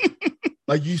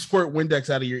like you squirt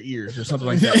Windex out of your ears or something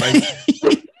like that. Like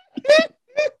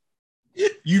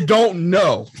you don't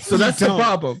know. So that's the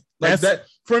problem. Like that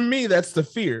for me, that's the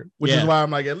fear, which is why I'm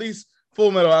like, at least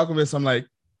Full Metal Alchemist, I'm like,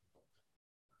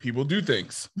 people do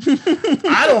things.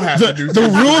 I don't have to do things. The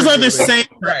rules are the same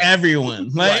for everyone.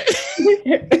 Like,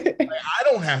 I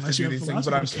don't have to do these things,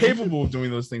 but I'm capable of doing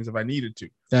those things if I needed to.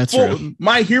 That's true.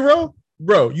 My Hero,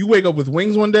 bro, you wake up with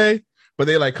wings one day, but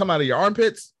they like come out of your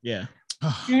armpits. Yeah.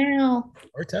 No.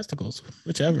 Or testicles,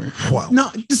 whichever. Wow.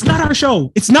 No, it's not our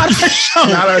show. It's not our show.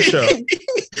 Not our show.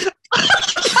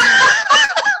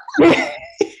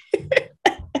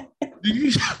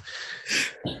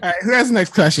 All right, who has the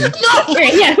next question?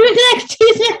 Okay, yeah, who's next?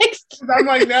 Who's next? I'm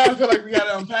like, now I feel like we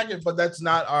gotta unpack it, but that's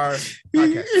not our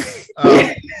podcast.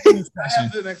 I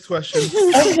have the next question.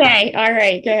 Okay, all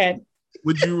right, go ahead.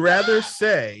 Would you rather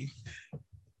say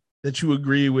that you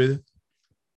agree with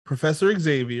Professor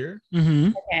Xavier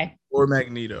Okay. or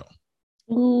Magneto?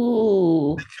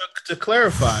 Ooh. To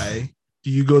clarify, do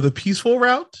you go the peaceful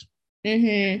route?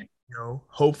 Mm-hmm.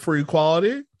 Hope for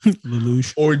equality?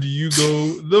 Lelouch. Or do you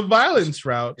go the violence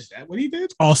route? Is that what he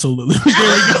did? Also Lelouch.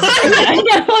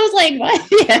 I was like, what?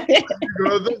 Yeah. You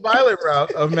go the violent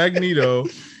route of Magneto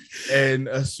and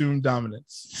assume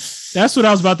dominance. That's what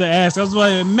I was about to ask. I was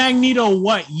like, Magneto,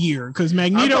 what year? Because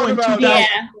Magneto in 2000. Yeah,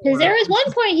 because there was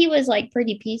one point he was like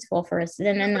pretty peaceful for us,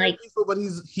 and then like, peaceful, but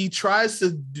he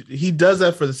does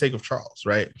that for the sake of Charles,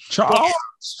 right? Charles,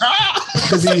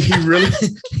 because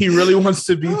he really wants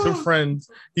to be the friends.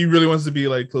 He really wants to be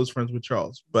like close friends with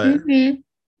Charles, but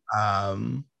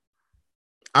I'm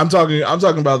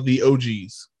talking about the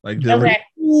OGs, like the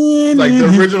like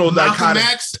the original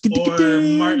X or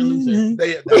Martin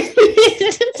Luther.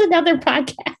 It's another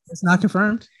podcast. It's not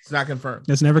confirmed. It's not confirmed.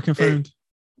 It's never confirmed.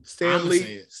 Stan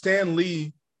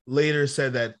Lee later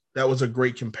said that was a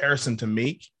great comparison to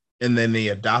make, and then they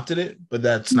adopted it, but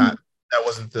that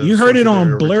wasn't the. You heard it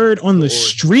on Blurred on the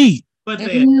Street, but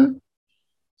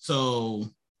so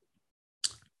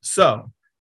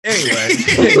anyway.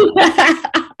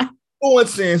 Who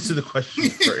wants to answer the question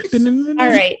first? All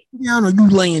right. Down or you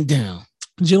laying down?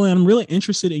 Jillian, I'm really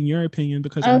interested in your opinion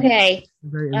because might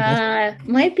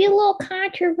be a little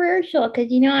controversial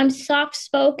because I'm soft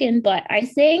spoken, but I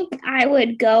think I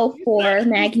would go for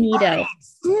Magneto.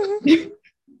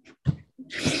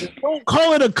 Don't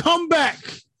call it a comeback.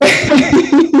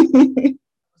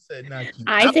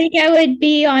 I think I would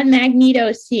be on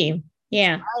Magneto's team.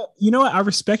 Yeah. You know what? I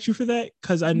respect you for that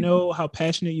because I know how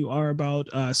passionate you are about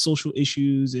social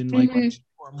issues and like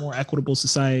for a more equitable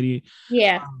society.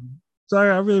 Yeah. So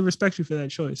I really respect you for that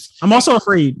choice. I'm also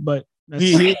afraid, but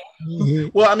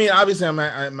well, I mean, obviously,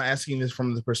 I'm asking this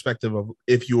from the perspective of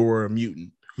if you were a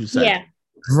mutant who said, yeah,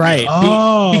 right?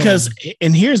 Because,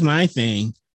 and here's my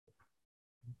thing,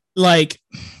 like,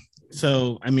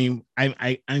 so I mean,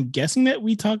 I'm guessing that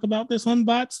we talk about this on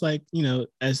bots, like, you know,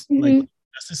 as like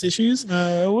justice issues.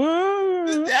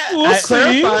 We'll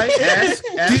clarify.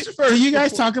 Do you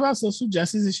guys talk about social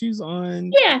justice issues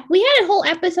on? Yeah, we had a whole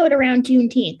episode around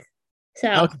Juneteenth.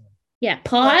 So yeah,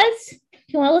 pause.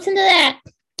 If you want to listen to that,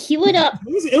 cue it up.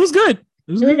 It was good.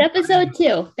 It was episode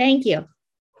 2. Thank you.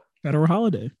 Federal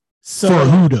holiday. So for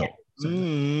who though?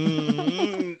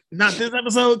 Not this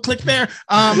episode. Click there.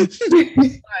 But,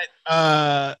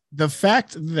 the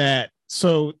fact that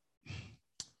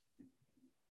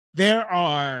there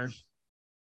are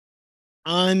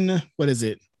what is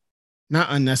it? Not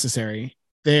unnecessary.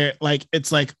 They're like,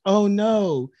 it's like, oh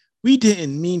no, we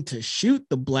didn't mean to shoot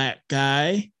the black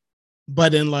guy.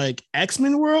 But in like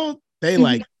X-Men world, they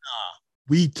like, nah,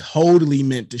 we totally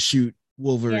meant to shoot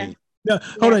Wolverine. No,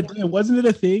 hold on. Wasn't it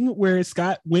a thing where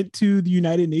Scott went to the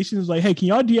United Nations, like, hey, can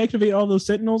y'all deactivate all those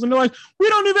Sentinels? And they're like, we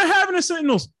don't even have any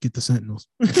Sentinels. Get the Sentinels.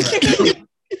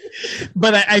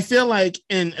 But I feel like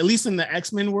at least in the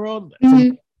X-Men world,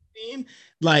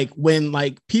 like when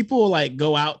like people like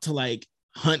go out to like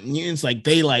hunt mutants, like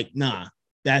they like, nah,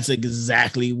 that's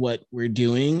exactly what we're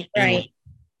doing. Right. And, like,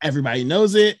 everybody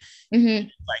knows it.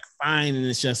 Like fine, and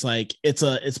it's just like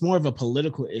it's more of a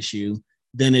political issue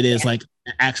than it is like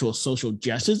an actual social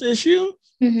justice issue.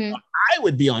 I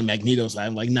would be on Magneto's side.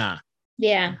 I'm like, nah.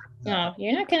 Yeah, no,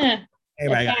 you're not gonna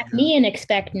attack me and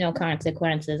expect no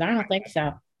consequences. I don't think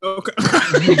so. Okay.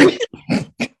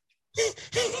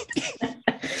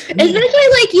 Especially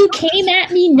like you came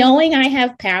at me knowing I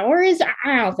have powers.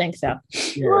 I don't think so.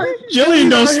 Yeah. Jillian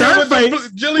don't start fights.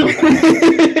 Jillian.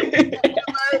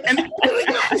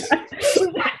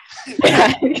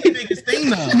 Biggest thing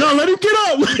though. No, let him get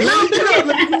up.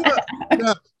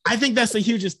 No, I think that's the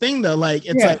hugest thing though. Like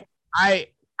it's like I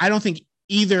don't think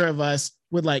either of us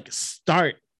would like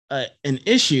start an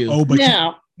issue. Oh, but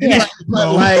no.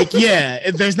 But like,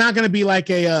 there's not gonna be like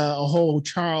a whole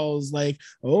Charles like,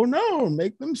 oh no,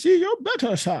 make them see your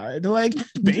better side. Like,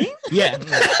 yeah.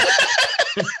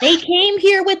 They came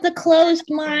here with a closed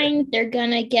mind. They're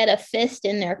gonna get a fist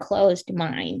in their closed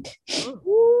mind.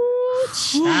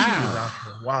 Wow.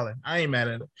 I ain't mad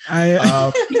at it.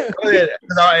 I'll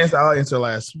answer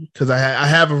last because I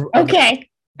have a okay.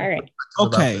 All right.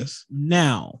 Okay.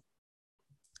 Now,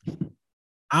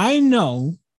 I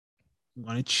know I'm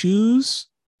going to choose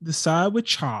the side with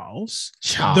Charles.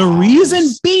 The reason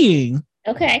being,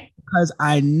 because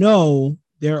I know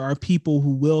there are people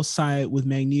who will side with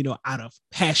Magneto out of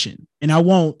passion, and I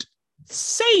won't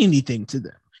say anything to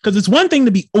them. Because it's one thing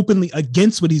to be openly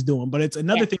against what he's doing, but it's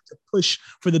another thing to push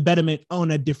for the betterment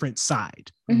on a different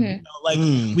side. You know,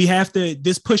 we have to,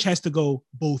 this push has to go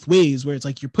both ways, where it's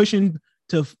like you're pushing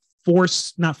to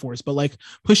not force, but like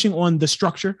pushing on the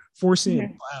structure,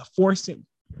 forcing.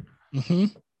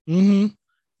 He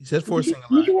said forcing.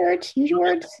 Use your words.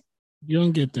 You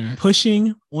don't get there.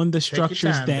 Pushing on the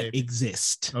structures that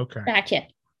exist. Okay. Gotcha.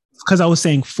 Because I was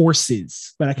saying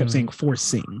forces, but I kept saying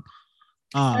forcing.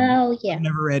 Oh yeah. I've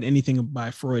never read anything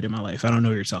by Freud in my life. I don't know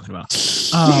what you're talking about.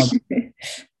 So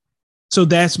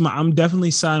I'm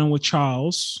definitely siding with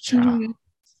Charles. All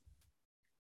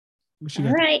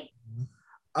right.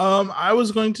 I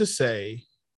was going to say,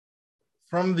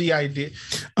 from the idea,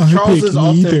 Charles has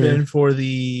often been for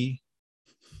the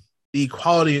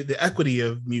equality, the equity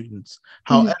of mutants.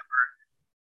 However,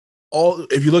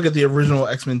 if you look at the original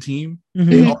X-Men team,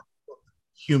 they all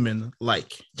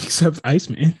human-like, except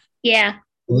Iceman. Yeah.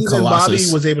 Even Bobby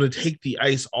was able to take the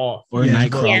ice off. Or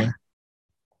Nightcrawler. Yeah.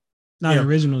 Not the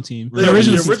original team. The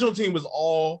original team was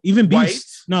all even white.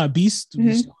 Beast. No, Beast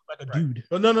was like a dude.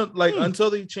 But no, like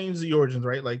until they changed the origins,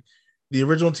 right? Like the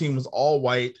original team was all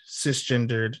white,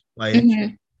 cisgendered. Like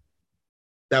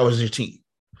that was your team.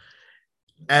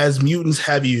 As mutants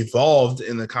have evolved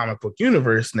in the comic book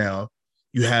universe, now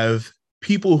you have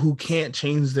people who can't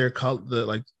change their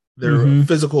color, their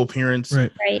physical appearance,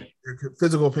 right? Their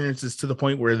physical appearances to the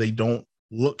point where they don't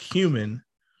look human.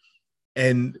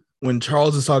 And when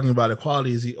Charles is talking about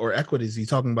equality or equity, is he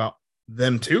talking about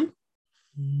them too?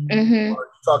 Or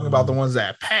talking about the ones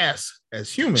that pass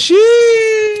as human?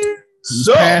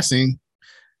 So passing.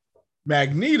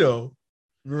 Magneto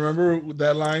Remember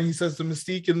that line he says to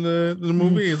Mystique in the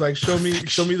movie? He's like, show me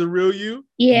the real you.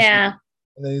 Yeah.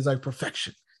 And then he's like,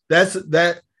 perfection. That's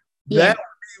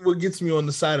what gets me on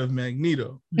the side of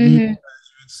Magneto. Mm-hmm. You would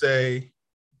say,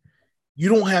 you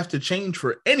don't have to change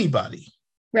for anybody.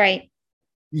 Right.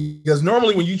 Because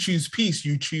normally when you choose peace,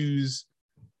 you choose,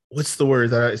 what's the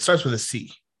word? It starts with a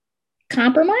C.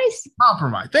 Compromise?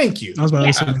 Compromise. Thank you. I was about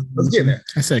to say. I was getting there.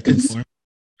 I said conform.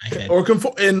 Or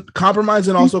conform and compromise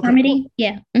and also conformity.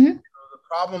 Yeah. Mm-hmm. The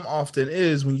problem often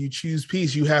is when you choose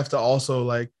peace, you have to also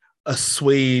like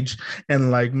assuage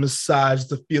and like massage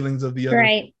the feelings of the other.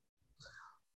 Right.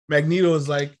 Magneto is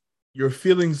like, your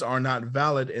feelings are not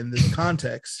valid in this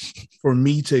context for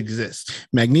me to exist.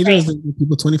 Magneto is the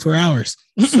people 24 hours.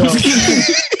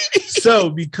 So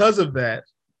because of that,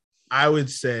 I would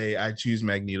say I choose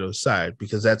Magneto's side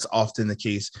because that's often the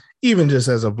case, even just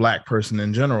as a Black person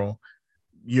in general.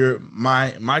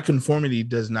 My conformity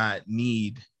does not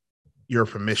need your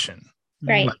permission.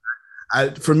 Right.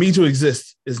 For me to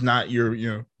exist is not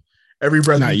your, every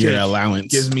breath not you your take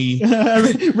allowance gives me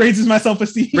raises my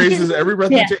self-esteem. Raises every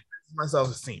breath you take raises my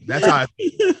self-esteem. That's how I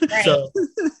feel. Right. So,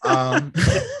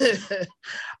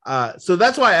 so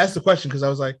that's why I asked the question because I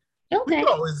was like, we can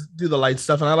always do the light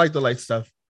stuff, and I like the light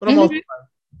stuff, but I'm also like,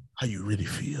 how you really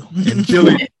feel? And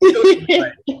Jillian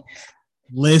like,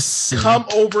 listen, come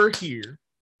over here.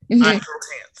 I throw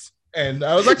hands. And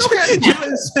I was like, okay.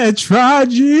 Said, try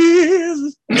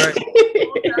Jesus. Right.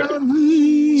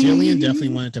 Jillian definitely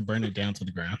wanted to burn it down to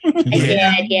the ground.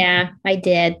 I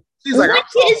did. She's like,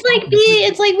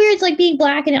 it's like weird. It's like being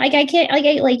Black and like I can't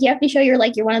like you have to show you're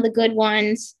one of the good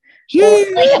ones. Or,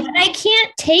 but I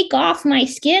can't take off my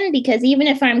skin because even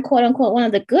if I'm quote unquote one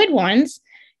of the good ones,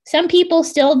 some people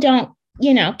still don't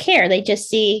care. They just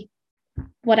see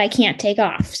what I can't take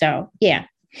off. So yeah.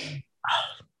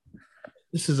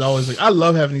 This is always like I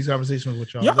love having these conversations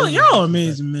with y'all. Y'all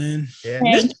amazing, man. Yeah.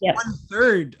 This is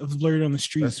 1/3 of Blurred on the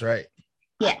Street. That's right.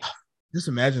 Yeah. Just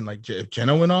imagine like if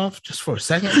Jenna went off just for a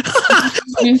second.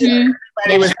 Mm-hmm.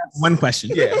 Would have one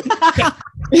question. Yeah.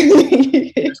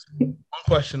 One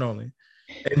question only.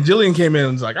 And Jillian came in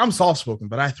and was like, I'm soft spoken,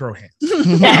 but I throw hands.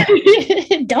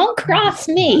 Don't cross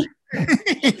me. You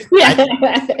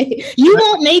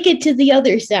won't make it to the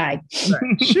other side.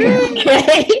 Right. Sure.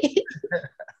 Okay.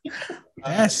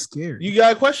 That's scary. You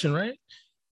got a question, right?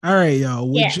 All right, y'all.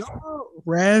 Would y'all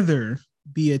rather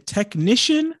be a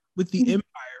technician with the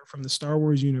Empire from the Star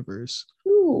Wars universe,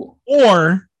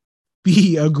 or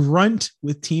be a grunt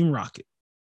with Team Rocket?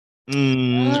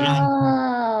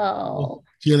 Oh,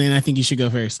 Jillian, I think you should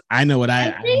go first. I know what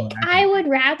I think I would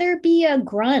rather be a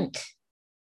grunt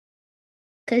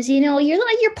because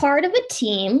you're part of a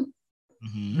team.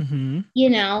 Mm-hmm.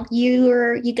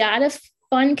 You got a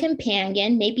fun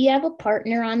companion. Maybe you have a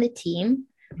partner on the team.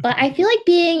 But I feel like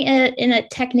being a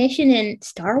technician in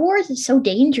Star Wars is so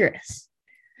dangerous.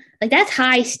 Like that's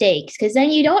high stakes because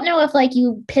then you don't know if like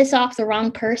you piss off the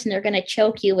wrong person, they're gonna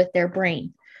choke you with their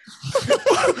brain. At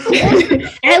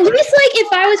least like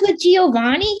if I was with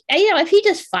Giovanni, if he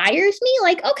just fires me,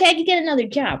 like okay, I could get another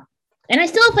job, and I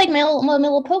still have like my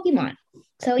little Pokemon.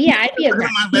 So yeah, I'd be a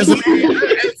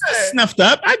snuffed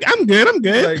up. I'm good.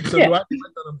 Like, so do I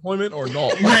collect unemployment or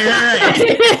no? Right.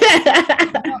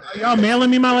 Are y'all mailing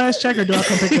me my last check or do I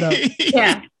come pick it up?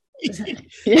 Yeah.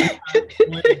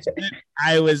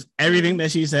 Everything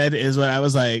that she said is what I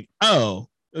was like, oh,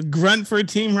 a grunt for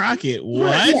Team Rocket.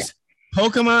 What? Yeah.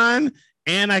 Pokemon,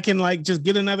 and I can like just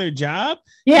get another job?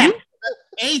 Yeah.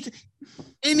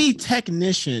 Any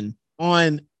technician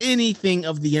on anything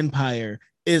of the Empire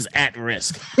is at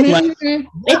risk. Like,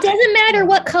 it doesn't matter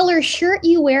what color shirt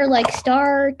you wear, like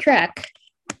Star Trek.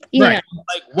 Right.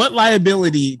 Like, what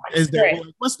liability is there? Right.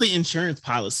 What's the insurance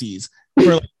policies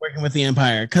for like, working with the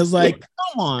Empire? Because, like,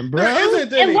 come on, bro.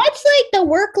 And what's like the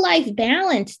work-life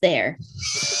balance there?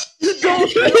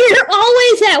 You're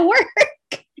always at work.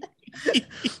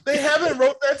 They haven't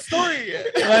wrote that story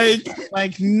yet.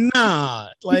 Like nah.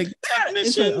 Like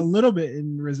it's a little bit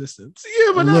in Resistance.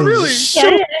 Yeah, but not really.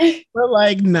 But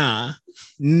like nah.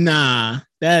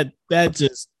 That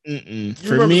just you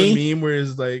for remember me. The meme where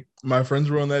it's like my friends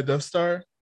were on that Death Star,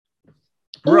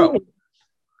 bro. Ooh.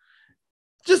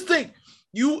 Just think,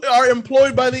 you are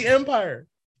employed by the Empire,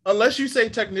 unless you say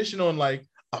technician on like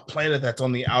a planet that's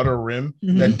on the outer rim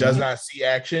that does not see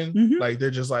action. Like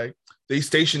they're just like. They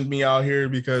stationed me out here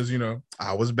because,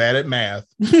 I was bad at math.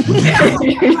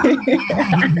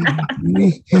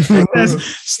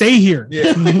 Stay here.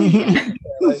 Yeah.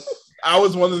 Like, I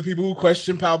was one of the people who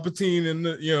questioned Palpatine in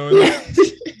the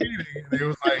meeting. They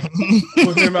was like,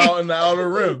 put him out in the outer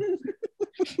rim.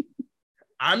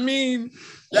 I mean,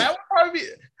 that would probably be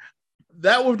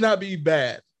that would not be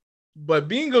bad. But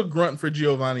being a grunt for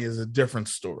Giovanni is a different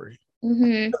story.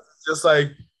 Mm-hmm. Just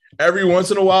like every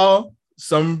once in a while,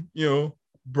 some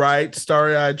bright,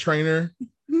 starry-eyed trainer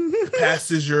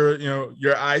passes your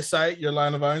eyesight, your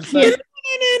line of eyesight,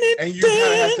 and you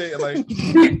kind of have to like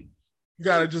you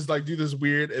gotta just like do this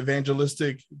weird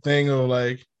evangelistic thing of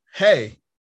like, hey,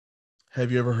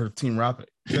 have you ever heard of Team Rocket?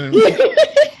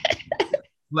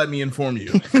 Let me inform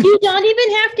you. You don't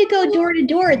even have to go door to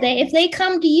door. If they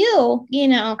come to you,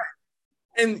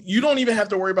 and you don't even have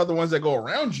to worry about the ones that go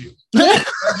around you. You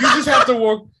just have to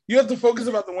walk. You have to focus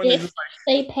about the ones that just like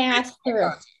they pass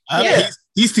through.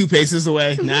 He's 2 paces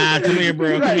away. Nah, come here,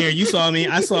 bro. Come here. You saw me.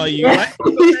 I saw you.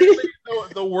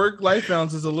 The work-life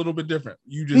balance is a little bit different.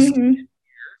 You just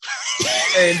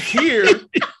and here,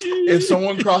 if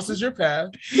someone crosses your path,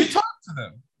 you talk to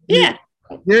them. Yeah.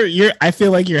 You're. I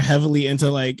feel like you're heavily into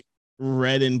like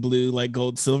red and blue, like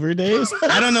gold, silver days.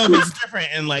 I don't know if it's different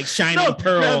in like shiny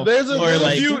pearl. Yeah,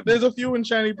 there's a few in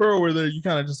shiny pearl where you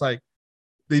kind of just like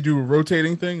they do a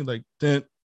rotating thing, like oh,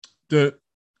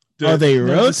 they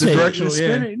rotate.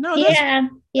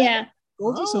 Yeah.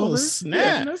 Oh, snap!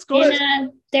 Yeah, that's cool.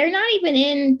 And, they're not even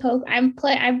in poke. I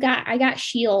got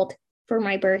Shield for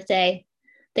my birthday.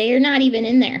 They are not even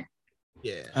in there.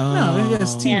 Yeah. No,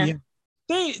 it's Team Yell.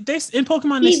 They in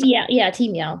Pokemon.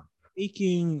 Team Yell.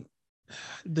 Making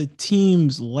the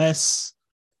teams less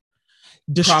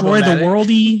destroy the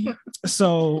worldy.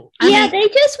 So they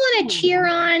just want to cheer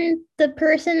on the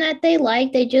person that they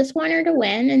like. They just want her to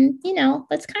win, and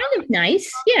that's kind of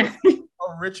nice. Yeah.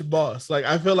 A rich boss. Like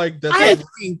I feel like that's. I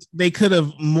think they could have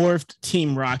morphed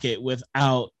Team Rocket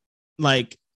without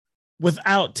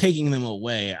taking them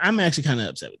away. I'm actually kind of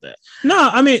upset with that. No,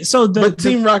 I mean, but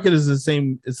Team Rocket is the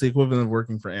same. It's the equivalent of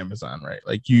working for Amazon, right?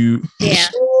 Like you. Yeah.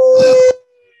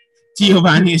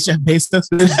 Giovanni is Jeff Bezos.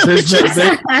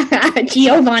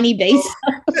 Giovanni Bezos.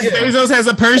 Bezos has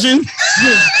a Persian.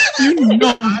 You know he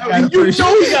got a Persian.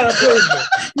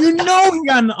 You know he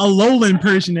got a Alolan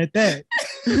Persian at that.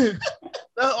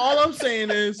 All I'm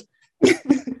saying is you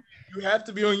have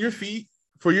to be on your feet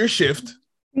for your shift.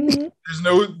 Mm-hmm.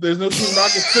 There's no Team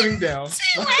Rocket sitting down.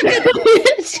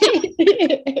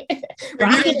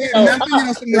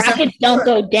 Rockets don't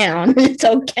go down.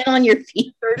 So get on your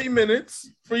feet. 30 minutes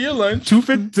for your lunch.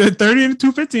 30 and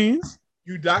 2:15.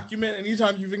 You document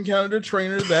anytime you've encountered a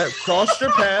trainer that crossed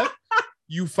your path.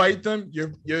 You fight them. Your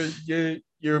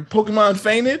Pokemon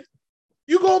fainted.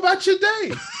 You go about your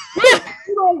day.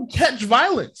 You don't catch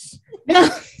violence.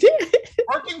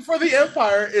 Working for the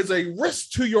Empire is a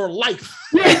risk to your life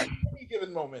at any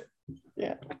given moment.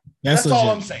 Yeah, that's all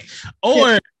I'm saying.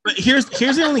 But here's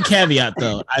the only caveat,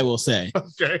 though. I will say,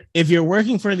 okay, if you're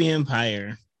working for the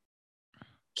Empire,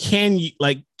 can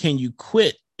you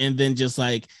quit and then just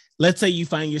like, let's say you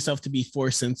find yourself to be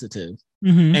force sensitive,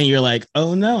 and you're like,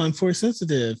 oh no, I'm force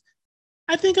sensitive.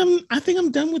 I think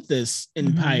I'm done with this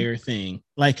Empire thing.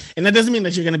 Like, and that doesn't mean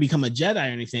that you're going to become a Jedi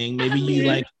or anything. Maybe you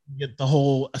like get the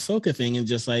whole Ahsoka thing and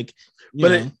just like,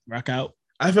 rock out.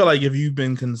 I feel like if you've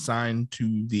been consigned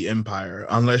to the Empire,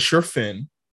 unless you're Finn,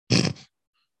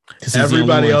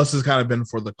 everybody else has kind of been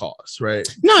for the cause, right?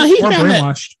 No, he found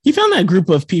that group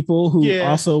of people who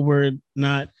also were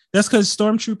not. That's because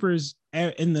stormtroopers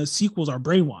in the sequels are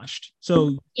brainwashed,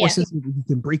 so you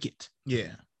can break it.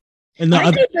 Yeah. And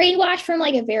aren't they brainwashed from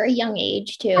like a very young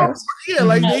age too? Yeah,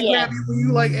 like they grab you when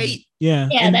you like 8. Yeah.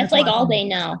 Yeah, that's like all they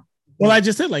know. Well, I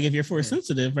just said, like, if you're force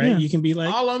sensitive, right? Yeah. You can be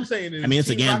like. All I'm saying is, it's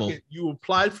a gamble. Rocket, you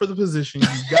applied for the position, you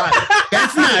got it.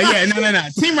 That's not. No.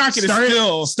 Team Rocket is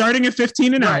still starting at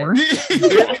 15 an hour.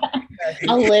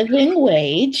 A living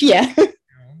wage. Yeah.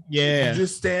 Yeah. You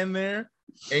just stand there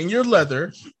in your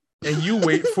leather. And you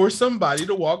wait for somebody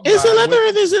to walk. Is it leather or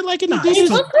is it like an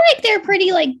It looks like they're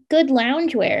pretty like good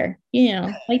loungewear.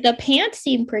 Like the pants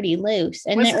seem pretty loose,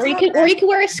 and then, or you could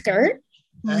wear a skirt.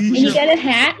 And you get a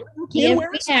hat. Get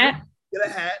a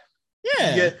hat.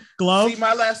 Yeah. Get gloves. See,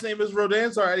 my last name is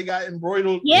Rodan, so I already got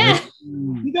embroidered. Yeah.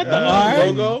 You got the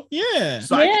logo. Yeah.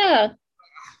 So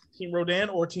Team Rodan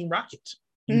or Team Rocket.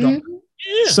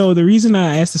 So the reason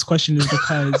I asked this question is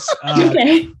because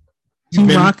Team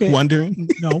Rocket wondering.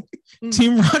 No.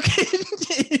 Team Rocket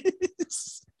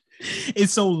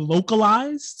is so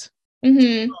localized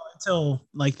until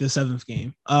like the 7th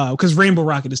game. Because Rainbow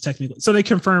Rocket is technically so they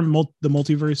confirmed the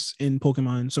multiverse in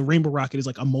Pokemon. So Rainbow Rocket is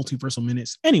like a multiversal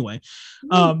menace. Anyway,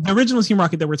 the original Team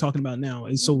Rocket that we're talking about now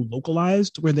is so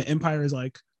localized where the Empire is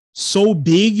like so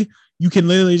big you can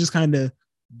literally just kind of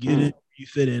get it, you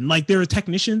fit in. Like there are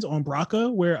technicians on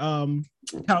Braca where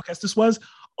Cal Kestis was.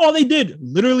 All they did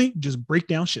literally just break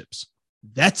down ships.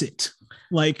 That's it.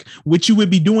 Like what you would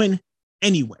be doing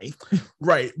anyway.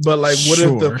 Right. But like, what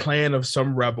if the plan of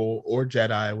some rebel or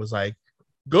Jedi was like,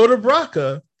 go to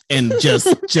Bracca and just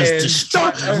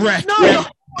destroy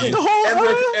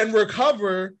and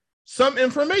recover some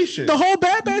information. The whole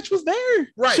Bad Batch was there,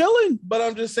 right, chilling. But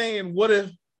I'm just saying, what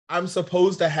if I'm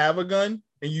supposed to have a gun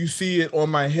and you see it on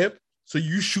my hip, so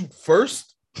you shoot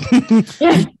first?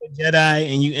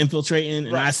 Jedi and you infiltrating,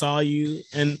 and I saw you,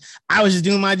 and I was just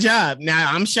doing my job. Now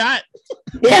I'm shot.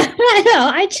 Yeah, I know.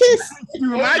 I'm just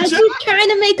trying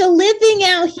to make a living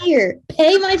out here,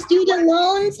 pay my student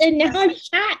loans, and now I'm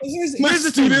shot. Here's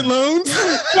the student loans.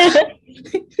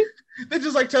 They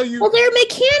just like tell you. Well, they're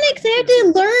mechanics. They have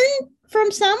to learn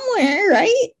from somewhere,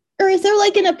 right? Or is there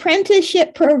like an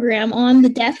apprenticeship program on the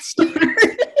Death Star?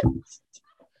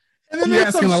 And then you're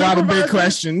asking a lot of big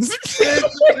questions. There's a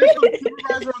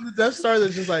supervisor on the Death Star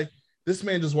that's just like, this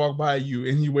man just walked by you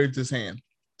and he waved his hand.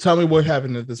 Tell me what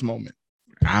happened at this moment.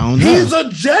 I don't know. He's a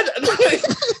Jedi.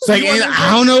 It's like,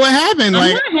 I don't know what happened.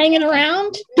 I'm not hanging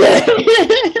around. Like,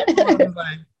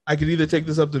 I could either take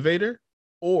this up to Vader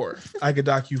or I could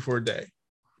dock you for a day.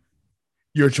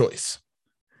 Your choice.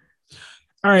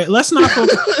 All right, let's not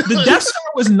focus. The Death Star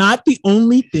was not the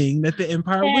only thing that the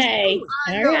Empire was doing.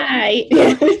 All right.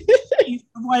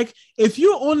 Like, if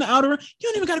you're on the outer rim, you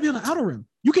don't even got to be on the outer rim.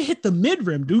 You can hit the mid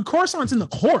rim, dude. Coruscant's in the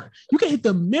core. You can hit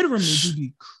the mid rim and you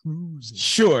be cruising.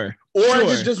 Sure. Or I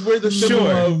could just wear the symbol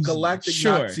of galactic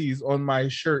Nazis on my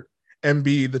shirt and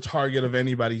be the target of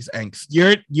anybody's angst.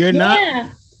 You're not.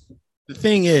 The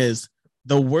thing is,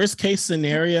 the worst case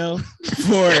scenario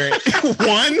for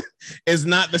one is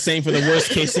not the same for the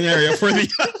worst case scenario for the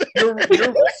other.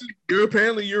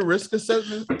 Your risk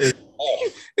assessment is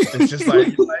off. It's just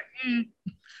like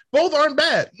both aren't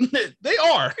bad. They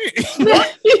are.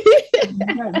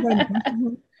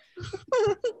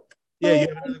 Yeah, you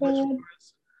have another question for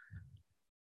us?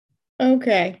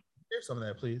 Okay. Here's some of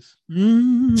that, please.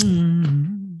 You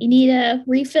need a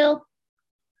refill?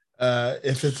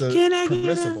 If it's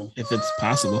permissible. If it's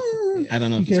possible. I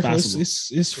don't know if it's possible.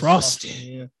 It's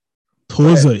frosty.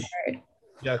 Pussy.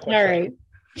 All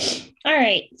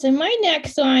right. So my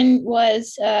next one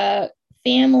was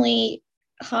family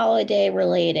holiday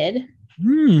related.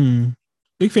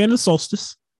 Big fan of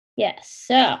Solstice. Yes.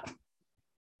 So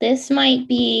this might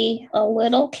be a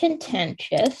little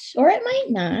contentious, or it might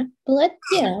not. But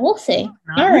we'll see.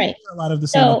 All right. A lot of the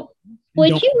so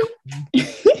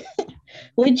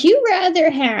would you rather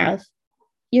have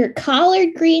your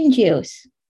collard green juice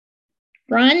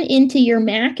run into your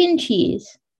mac and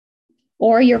cheese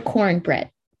or your cornbread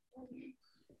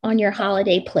on your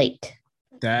holiday plate?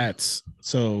 That's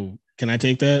so. Can I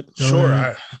take that?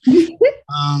 Sure.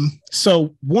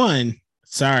 So one,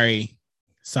 sorry,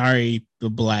 the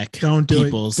black don't do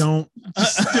peoples. It. Don't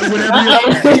whatever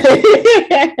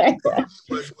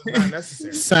was not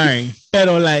necessary. Sorry, but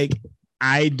like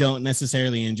I don't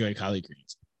necessarily enjoy collard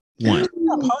greens. One,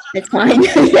 it's fine.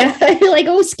 Like,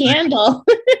 oh, scandal.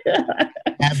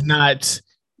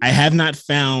 I have not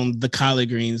found the collard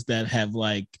greens that have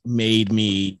like made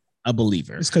me a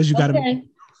believer. It's because you got to.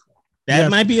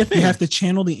 That might be a thing. You have to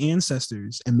channel the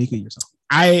ancestors and make it yourself.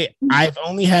 I've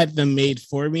only had them made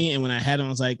for me, and when I had them, I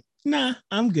was like, nah,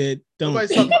 I'm good. Don't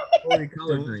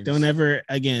ever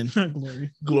again.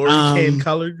 Glory cane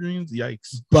collard greens.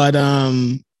 Yikes. But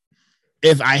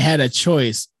if I had a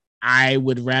choice, I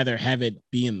would rather have it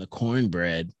be in the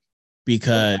cornbread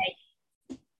because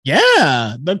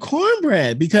the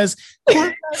cornbread because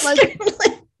cornbread, like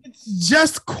it's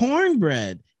just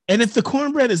cornbread. And if the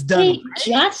cornbread is done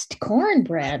just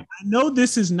cornbread. I know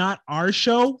this is not our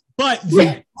show, but I'm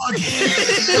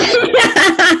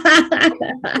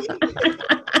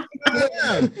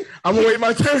gonna wait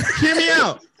my turn. Hear me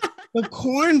out. The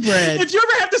cornbread. Did you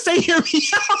ever have to say hear me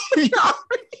out?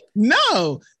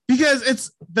 No, because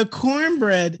it's the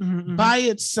cornbread by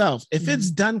itself. If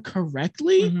it's done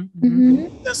correctly,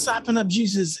 they're sopping up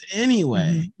juices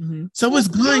anyway. So it's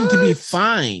going to be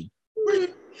fine.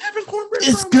 Having cornbread.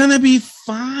 It's gonna be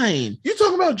fine. You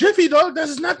talking about Jiffy, dog? That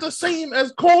is not the same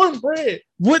as cornbread.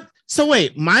 What? So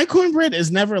wait, my cornbread is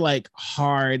never like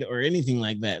hard or anything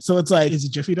like that. So it's like, is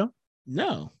it Jiffy though?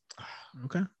 No.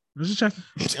 Okay. Let's just check.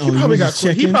 He probably got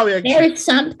chicken. There's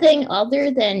something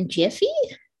other than Jiffy?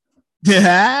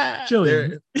 Yeah.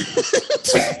 I'm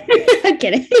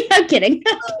kidding.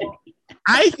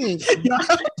 I think.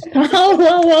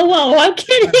 Whoa. I'm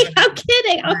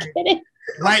kidding.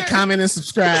 Like, comment, and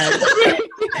subscribe.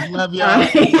 I love y'all.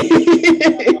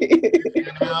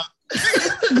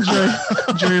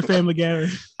 Enjoy your family gathering.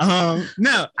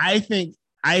 No, I think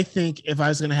if I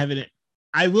was gonna have it,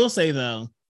 I will say though,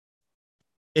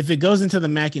 if it goes into the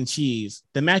mac and cheese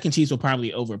will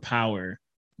probably overpower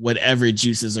whatever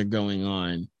juices are going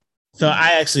on. So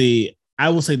I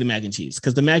will say the mac and cheese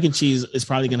because the mac and cheese is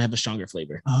probably going to have a stronger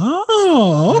flavor.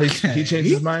 Oh, okay. He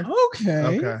changed his mind?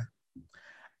 Okay.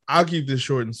 I'll keep this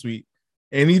short and sweet.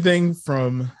 Anything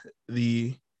from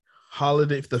the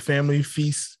holiday, the family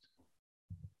feast,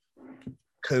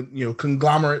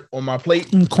 conglomerate on my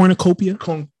plate. Cornucopia.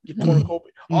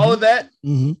 All of that.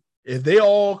 Mm-hmm. If they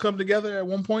all come together at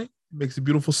one point, it makes a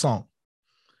beautiful song.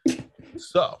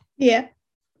 So yeah.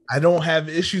 I don't have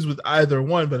issues with either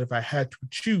one, but if I had to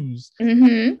choose,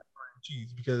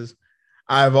 cheese, because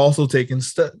I've also taken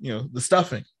the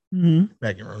stuffing,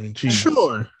 macaroni and cheese.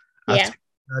 Sure. Yeah.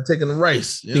 I've taken the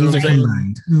rice. Things are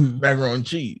combined. Macaroni and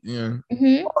cheese.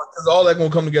 Because all that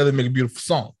gonna come together and make a beautiful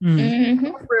song.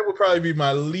 Cornbread would probably be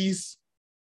my least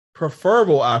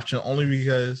preferable option, only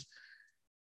because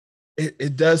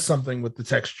it does something with the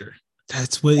texture.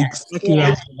 That's what exactly.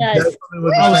 Yeah, it does.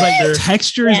 I was like,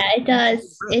 texture. Yeah, it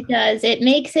does. It does. It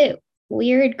makes it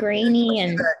weird, grainy,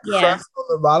 and crust on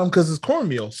the bottom because it's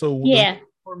cornmeal. So when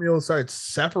cornmeal starts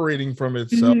separating from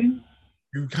itself, you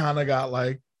kind of got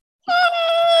like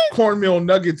cornmeal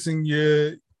nuggets in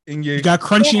your. You got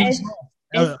crunchy.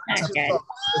 The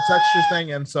texture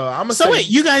thing, and so I'm. So wait,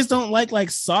 you guys don't like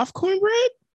soft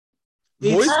cornbread?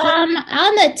 On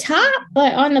the top,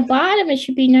 but on the bottom it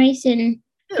should be nice and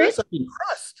crispy.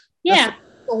 Crust. Yeah.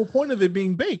 That's the whole point of it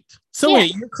being baked. So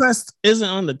wait, your crust isn't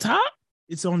on the top?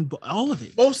 It's on all of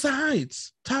it. Both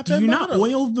sides. Top do and you bottom. not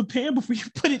oil the pan before you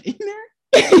put it in there?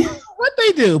 What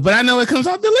they do, but I know it comes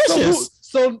out delicious.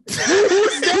 Who's not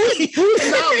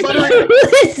buttering?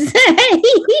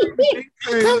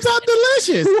 It comes out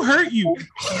delicious. Who hurt you?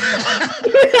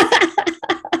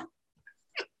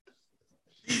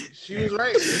 She was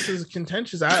right. This is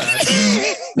contentious. One of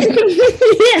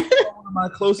my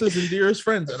closest and dearest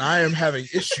friends, and I am having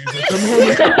issues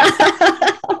with them.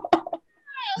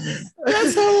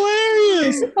 That's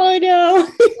hilarious. Oh no!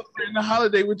 In the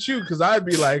holiday with you, because I'd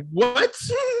be like, "What?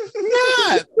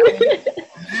 Not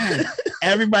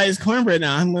everybody's cornbread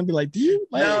now." I'm gonna be like, "Do you?"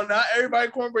 No, not everybody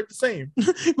cornbread the same.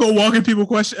 Go walking people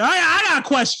question. I got a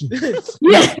question.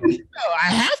 Yeah. No, I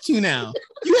have to now.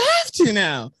 You have to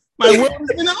now. My world has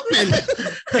been open.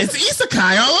 It's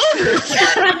isekai all over.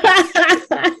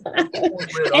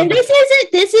 And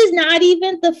this is not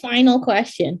even the final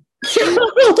question.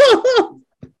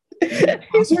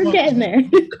 We're getting there.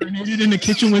 Grenaded in the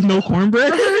kitchen with no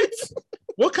cornbread.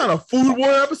 What kind of Food War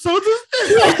episodes is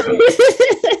this?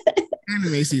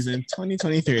 Anime season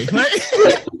 2023.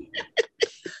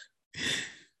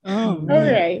 Oh,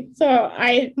 okay. So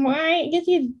I guess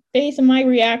you based on my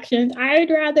reactions,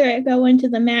 I'd rather go into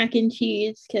the mac and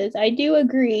cheese because I do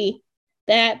agree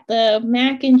that the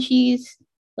mac and cheese,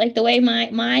 like the way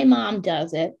my mom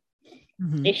does it,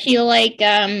 if she'll like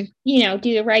do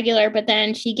the regular, but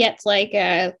then she gets like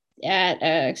at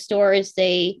stores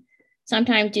they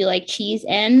sometimes do like cheese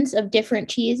ends of different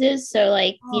cheeses. So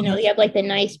like you have like the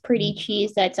nice pretty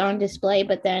cheese that's on display,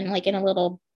 but then like in a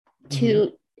little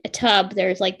a tub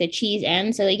there's like the cheese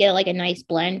end, so they get like a nice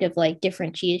blend of like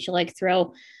different cheese. She'll like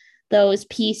throw those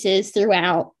pieces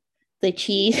throughout the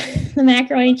cheese, the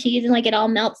macaroni and cheese, and like it all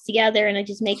melts together and it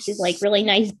just makes these like really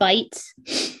nice bites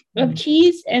of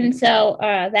cheese. And so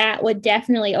that would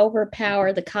definitely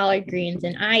overpower the collard greens.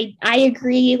 And I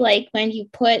agree, like when you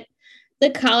put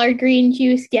the collard green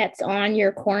juice gets on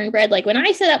your cornbread, like when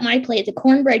I set up my plate, the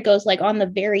cornbread goes like on the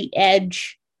very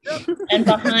edge and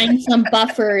behind some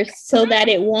buffers so that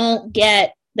it won't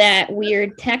get that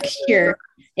weird texture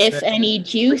if any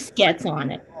juice gets on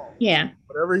it. Yeah.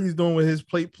 Whatever he's doing with his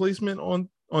plate placement on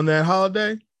that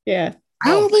holiday. Yeah. I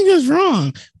don't think it's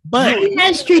wrong, but he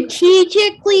has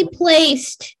strategically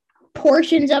placed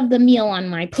portions of the meal on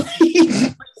my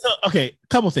plate. So, okay,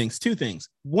 two things.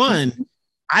 One,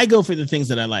 I go for the things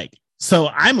that I like. So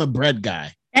I'm a bread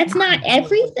guy. That's not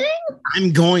everything.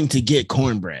 I'm going to get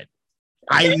cornbread.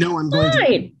 I know I'm going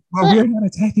to. Well, we're not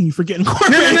attacking you for getting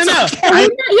cornbread. No.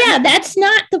 Yeah, that's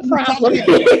not the problem.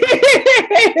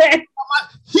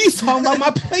 He's talking about my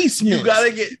placement. You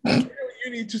gotta get.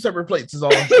 You need two separate plates. Is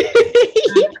all.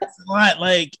 What?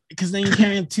 Like, because then you're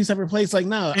carrying two separate plates. Like,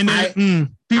 no. And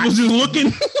then people just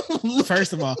looking.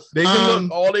 First of all, they can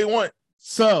look all they want.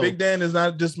 So Big Dan is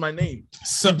not just my name.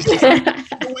 So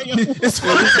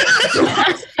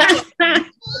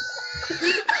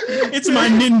it's my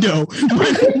Nindo.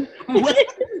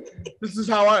 This is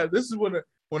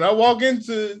when I walk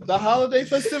into the holiday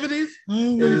festivities,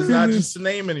 it is not just a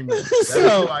name anymore. That's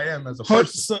who I am as a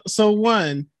person. So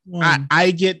one,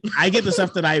 I get the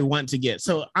stuff that I want to get.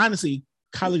 So honestly,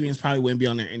 collard greens probably wouldn't be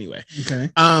on there anyway. Okay.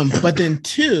 But then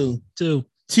two, to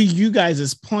you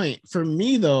guys' point, for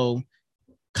me though,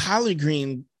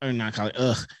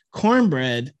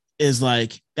 cornbread is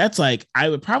like, that's like, I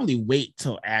would probably wait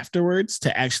till afterwards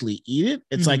to actually eat it.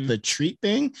 It's like the treat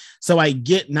thing. So I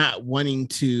get not wanting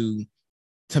to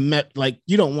like,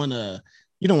 you don't want to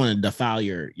defile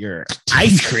your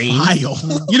ice cream.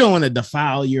 You don't want to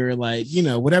defile your, like, you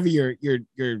know, whatever your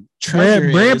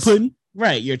treasure bread is. pudding.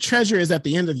 Right. Your treasure is at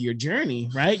the end of your journey,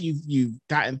 right? You've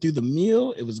gotten through the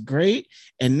meal. It was great.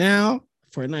 And now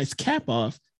for a nice cap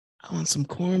off, I want some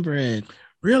cornbread.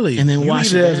 Really? And then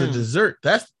wash it as a dessert.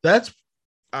 That's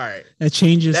all right. That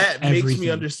changes. That everything. makes me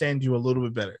understand you a little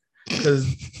bit better. Because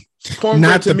cornbread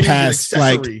not to the me past is an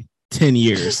accessory. like 10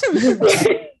 years.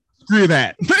 Screw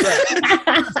that.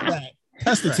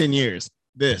 That's the 10 years.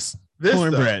 This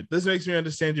cornbread. This makes me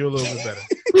understand you a little bit better.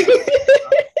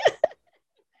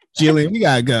 Jillian, we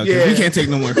gotta go. Yeah. We can't take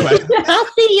no more questions. I'll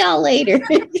see y'all later.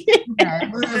 The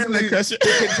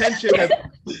contention has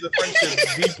the friendship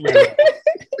deeply.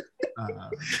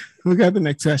 We got the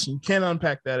next question. Can't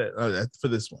unpack that for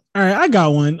this one. All right, I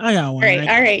got one. All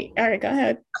right. Go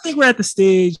ahead. I think we're at the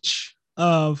stage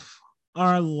of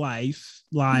our lives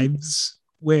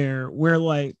where we're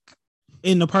like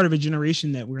in the part of a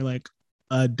generation that we're like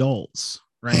adults,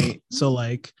 right? So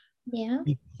like, yeah,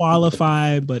 we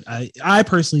qualify, but I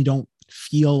personally don't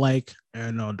feel like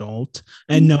an adult,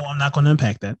 and no, I'm not going to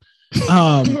unpack that.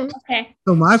 Okay.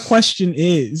 So my question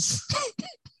is,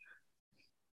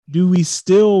 do we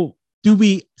sit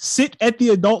at the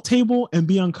adult table and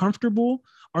be uncomfortable,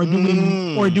 or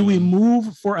do we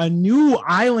move for a new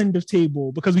island of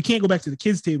table, because we can't go back to the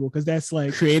kids table because that's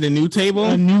like create a new table?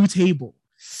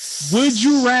 Would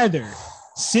you rather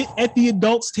sit at the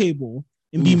adults table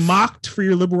and be mocked for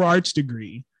your liberal arts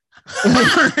degree,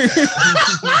 or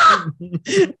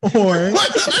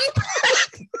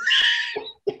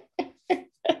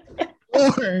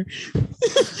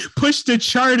push the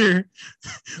charter?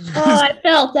 Oh, I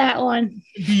felt that one.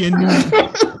 Be a new.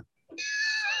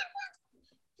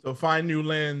 So find new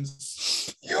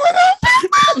lands. You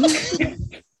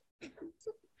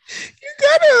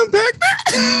gotta unpack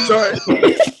that. Sorry.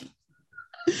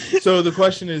 So the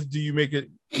question is,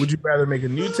 would you rather make a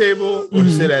new table or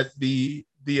sit at the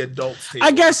adult table?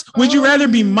 I guess, would you rather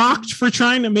be mocked for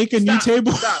trying to make a new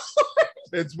table? Stop.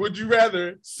 It's would you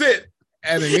rather sit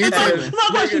at a new table? It's my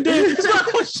question, Dave. It's my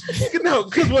question. No,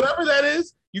 because whatever that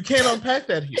is, you can't unpack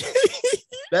that here.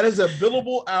 That is a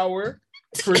billable hour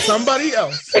for somebody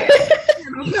else. You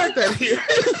can't unpack that here.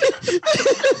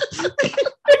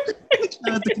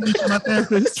 My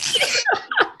therapist.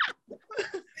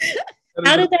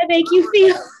 How did that make you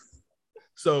feel?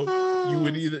 So you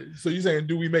would you're saying,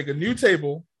 do we make a new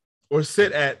table or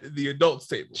sit at the adults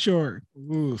table? Sure.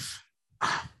 Oof.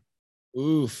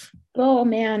 Oh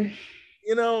man.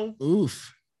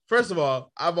 Oof. First of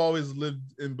all, I've always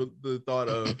lived in the thought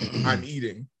of I'm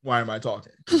eating. Why am I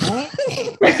talking?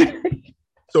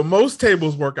 So most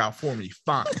tables work out for me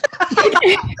fine.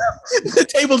 The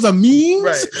table's a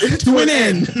means to an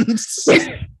end.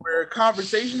 Where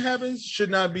conversation happens should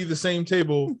not be the same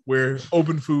table where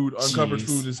open food, uncovered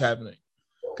food is happening.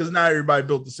 Because not everybody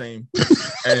built the same.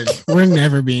 And we're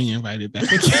never being invited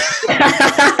back again.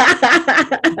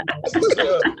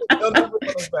 They'll never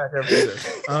put us back after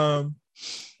this. I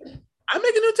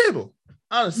make a new table,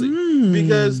 honestly,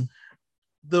 because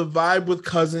the vibe with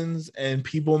cousins and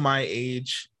people my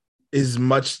age is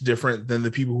much different than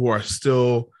the people who are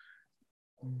still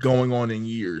going on in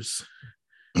years,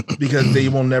 because they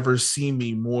will never see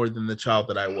me more than the child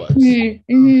that I was.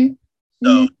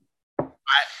 So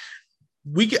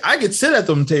I could sit at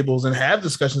them tables and have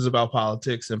discussions about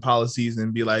politics and policies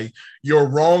and be like, you're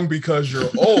wrong because you're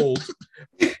old.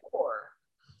 Or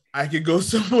I could go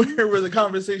somewhere where the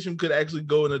conversation could actually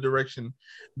go in a direction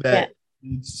that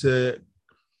leads to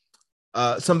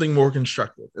something more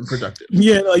constructive and productive.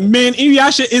 Yeah, like, man,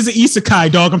 Inuyasha is an isekai,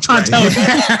 dog. I'm trying to tell you.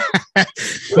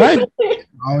 Right?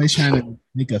 Always trying to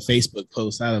make a Facebook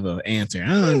post out of an answer. I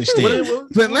don't understand.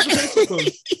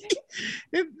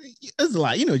 It's a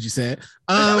lot. You know what you said.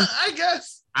 I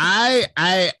guess.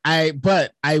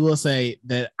 But I will say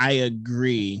that I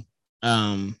agree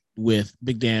with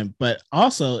Big Dan, but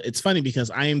also it's funny because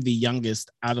I am the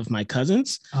youngest out of my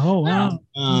cousins. Oh wow.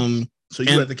 So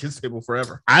you were at the kids' table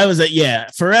forever. I was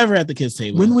forever at the kids'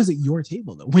 table. When was it your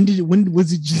table though? When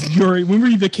was it just when were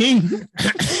you the king?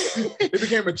 It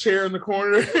became a chair in the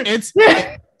corner. It's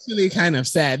actually kind of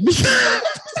sad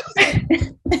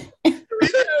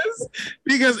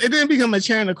because it didn't become a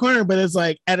chair in the corner, but it's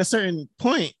like at a certain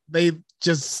point they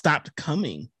just stopped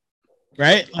coming.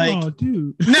 right? Like, oh,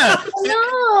 dude. No.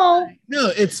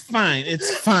 No, it's fine.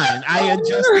 It's fine. I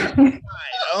adjusted.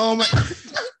 Oh my!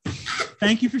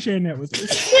 Thank you for sharing that with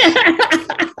us.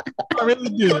 I really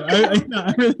do.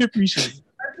 I really appreciate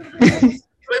it.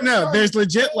 But no, there's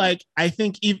legit like I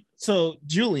think so.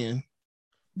 Julian,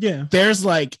 yeah, there's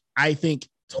like I think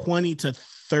 20 to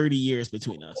 30 years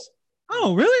between us.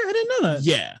 Oh, really? I didn't know that.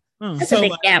 Yeah. Oh. That's a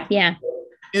big gap. Yeah.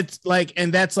 It's like,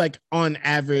 and that's like on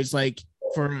average, like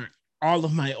for all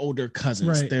of my older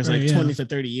cousins, there's like 20 to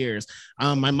 30 years.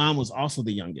 My mom was also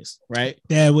the youngest, right?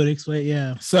 That would explain,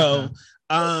 yeah. So,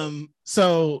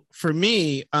 so for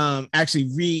me,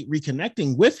 actually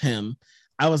reconnecting with him,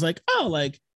 I was like, oh,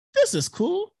 like this is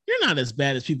cool. You're not as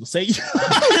bad as people say.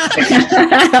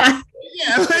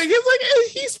 Yeah, like it's like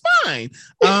he's fine.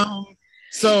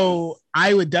 So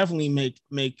I would definitely make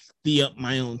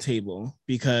my own table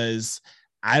because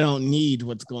I don't need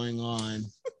what's going on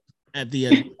at the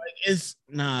end.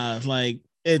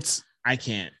 I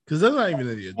can't because that's not even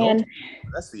the adult.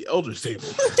 That's the elder table.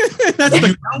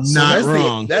 That's not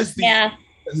wrong.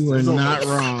 You are not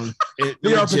wrong.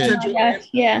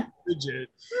 Yeah. Legit.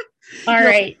 All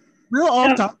right. Real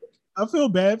off topic. I feel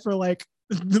bad for like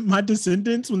my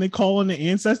descendants when they call on the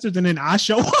ancestors and then I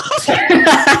show up.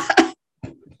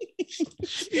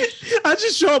 I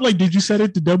just show up like, did you set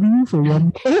it to W for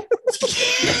one?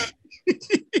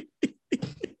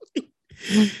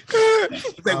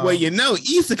 It's like, well,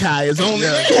 Isekai is only.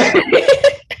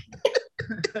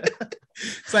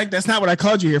 It's like that's not what I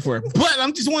called you here for, but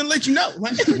I'm just want to let you know.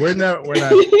 We're not.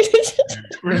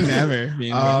 We're never.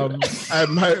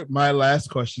 My last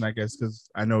question, I guess, because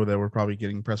I know that we're probably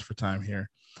getting pressed for time here.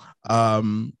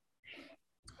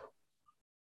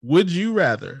 Would you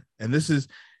rather, and this is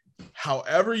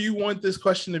however you want this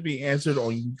question to be answered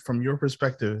from your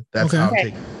perspective, that's how I'm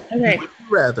taking it. Okay. Would you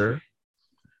rather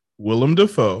Willem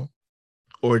Dafoe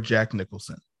or Jack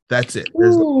Nicholson? That's it.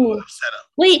 There's no setup.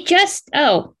 Wait,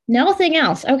 nothing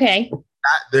else. Okay.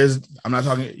 I'm not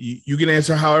talking. You can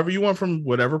answer however you want from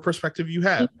whatever perspective you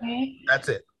have. Okay. That's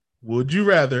it. Would you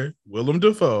rather Willem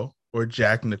Dafoe or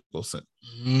Jack Nicholson?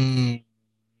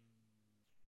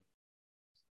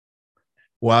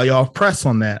 While y'all press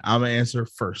on that, I'm gonna answer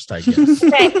first, I guess.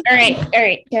 Okay. All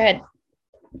right. Go ahead.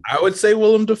 I would say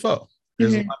Willem Dafoe.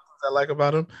 There's a lot of things I like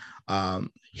about him.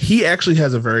 He actually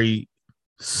has a very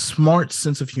smart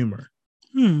sense of humor,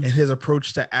 and his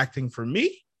approach to acting for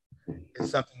me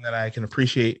is something that I can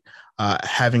appreciate.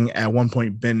 Having at one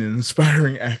point been an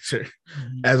inspiring actor,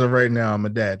 as of right now, I'm a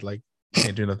dad. Like,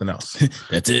 can't do nothing else.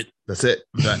 That's it.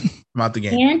 I'm out the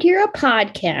game. And you're a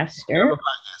podcaster.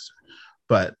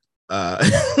 But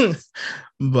I'm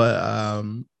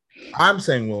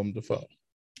saying Willem Dafoe.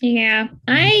 Yeah,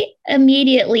 I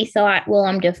immediately thought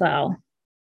Willem Dafoe.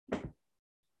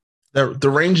 The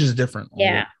range is different.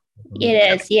 Yeah,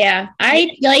 it is. Yeah,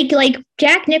 I like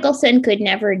Jack Nicholson could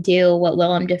never do what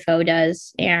Willem Dafoe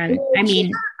does, and I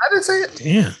mean, I didn't say it.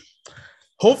 Damn.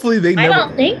 Hopefully they. I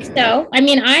don't think so. I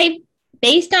mean,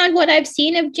 based on what I've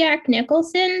seen of Jack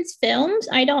Nicholson's films,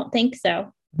 I don't think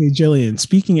so. Hey, Jillian,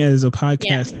 speaking as a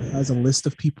podcast that has a list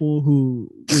of people who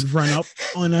would run up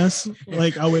on us,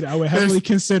 like I would heavily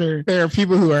consider. There are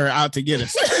people who are out to get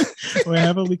us. I would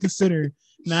heavily consider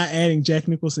not adding Jack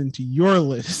Nicholson to your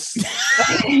list.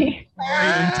 Very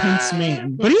intense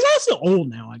man, but he's also old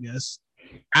now, I guess.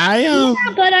 Yeah,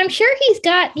 but I'm sure he's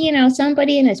got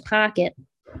somebody in his pocket.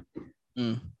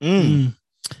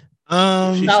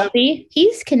 Wealthy.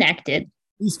 He's connected.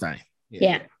 He's fine.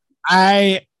 Yeah.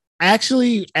 I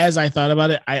actually, as I thought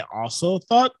about it, I also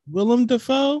thought Willem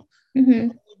Dafoe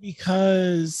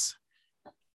because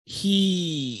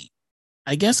I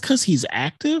guess because he's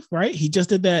active, right? He just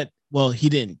did that. Well, he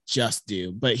didn't just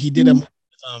do, but he did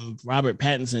Robert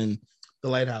Pattinson, The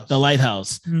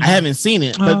Lighthouse. I haven't seen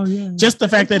it, but just the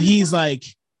fact that he's like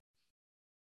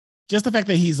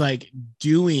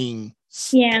doing,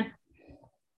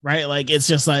 right? Like it's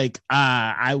just like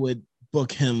I would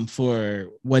book him for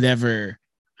whatever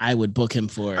I would book him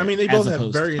for. I mean, they both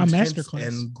have very intense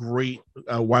and great,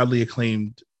 widely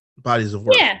acclaimed bodies of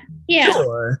work. Yeah.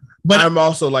 Sure. But I'm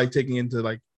also like taking into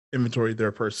like inventory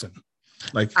their person,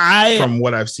 like from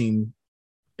what I've seen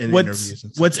in interviews.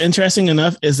 What's interesting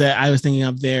enough is that I was thinking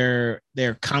of their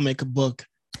comic book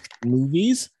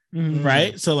movies,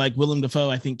 right? So like Willem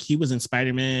Dafoe, I think he was in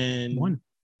Spider-Man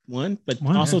one, but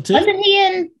also two. Wasn't he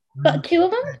in two of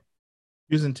them?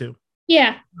 He was in two.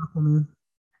 Yeah.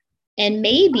 And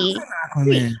maybe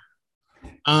Aquaman.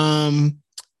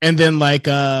 And then like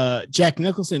Jack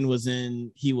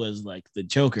Nicholson he was like the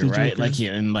Joker, right? Like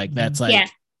and like that's like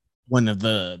one of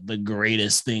the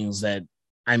greatest things that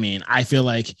I feel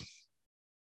like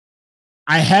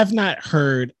I have not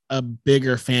heard a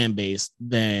bigger fan base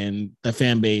than the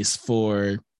fan base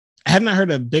for. I have not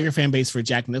heard a bigger fan base for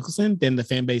Jack Nicholson than the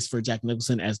fan base for Jack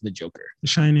Nicholson as the Joker. The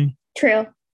Shining. True.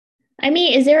 I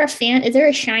mean, is there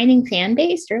a Shining fan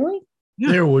base, really?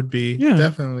 Yeah. There would be. Yeah.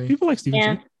 Definitely. People like Stephen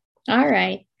King. All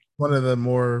right. One of the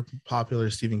more popular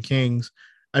Stephen Kings.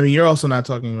 I mean, you're also not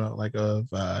talking about like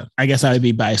I guess I would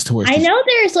be biased towards. I know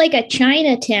there's like a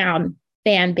Chinatown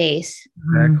fan base.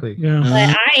 Exactly. Yeah.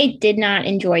 But I did not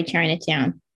enjoy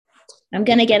Chinatown. I'm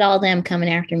gonna get all them coming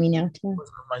after me now too.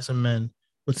 Mice and Men.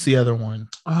 What's the other one?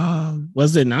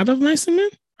 Was it not Of Mice and Men?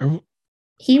 Or...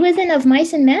 He was in Of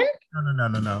Mice and Men?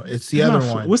 No. It's the other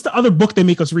one. What's the other book they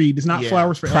make us read? It's not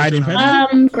Flowers for Pride and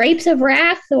Prejudice. Grapes of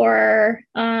Wrath or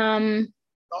It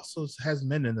also has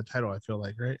men in the title, I feel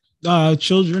like, right?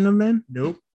 Children of Men?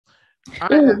 Nope.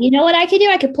 Ooh, you know what I could do?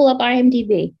 I could pull up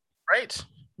IMDb. Right.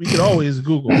 We could always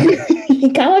Google.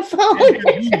 You got my phone.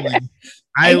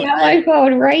 I got my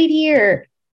phone right here.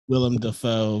 Willem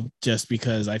Dafoe, just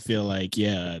because I feel like,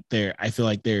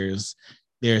 there's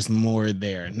more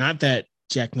there. Not that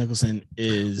Jack Nicholson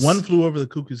is One Flew Over the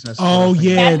Cuckoo's Nest. Oh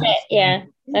yeah, that's it. Yeah,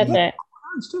 that's it.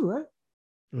 Too, right?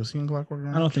 Was he in Clockwork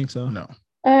Orange? I don't think so. No.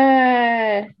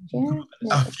 Yeah.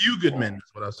 A Few Good Men is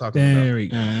what I was talking about. There we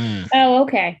go. Oh,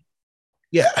 okay.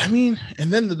 Yeah, I mean,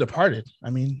 and then The Departed. I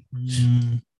mean,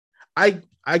 I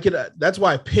could. That's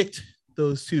why I picked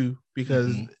those two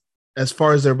because, as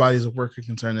far as their bodies of work are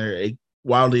concerned, they're a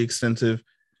wildly extensive.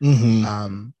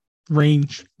 Range.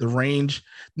 The range.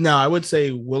 Now, I would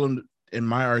say Willem. In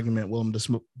my argument, Willem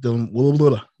Dafoe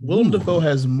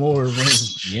has more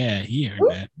range. Yeah, he heard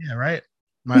that. Yeah, right.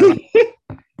 My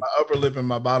upper lip and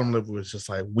my bottom lip was just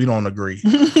like, we don't agree.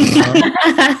 But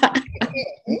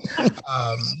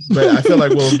I feel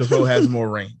like Willem Dafoe has more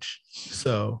range.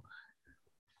 So,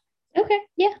 okay,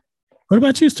 yeah. What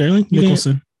about you, Sterling?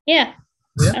 Nicholson. Yeah.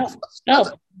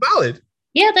 Oh, valid.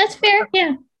 Yeah, that's fair.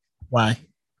 Yeah. Why?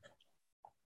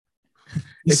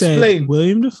 You said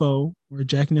William Dafoe or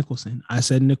Jack Nicholson. I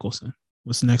said Nicholson.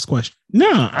 What's the next question?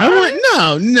 No. Okay.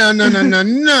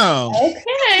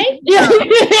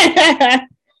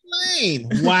 Explain.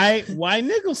 Why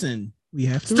Nicholson? We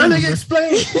have to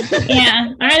explain.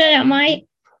 Yeah, I don't know.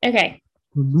 Okay.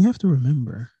 We have to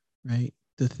remember, right?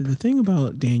 The thing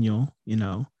about Daniel,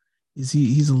 is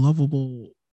he's a lovable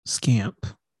scamp,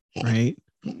 right?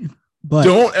 But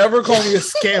don't ever call me a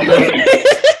scamp.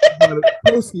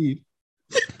 Proceed.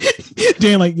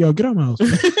 Dan, like, yo, get out of my house.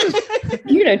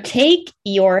 You know, take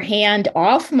your hand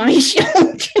off my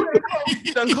shoulder.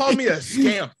 You done call me a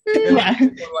scamp. Yeah.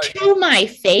 To my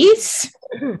face.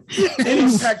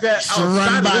 Pack that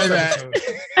outside by that.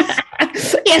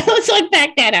 Yeah, let's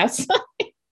unpack that outside.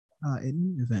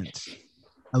 In any event,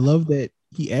 I love that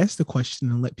he asked the question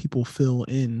and let people fill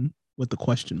in what the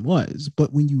question was.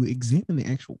 But when you examine the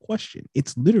actual question,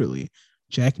 it's literally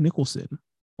Jack Nicholson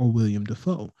or William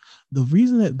Dafoe. The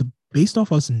reason that based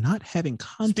off us not having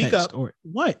context or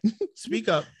what? Speak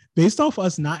up. Based off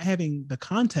us not having the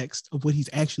context of what he's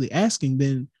actually asking,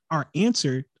 then our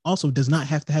answer also does not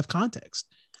have to have context.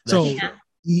 So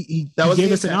he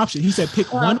gave us an option. He said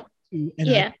pick one, two,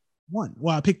 and one.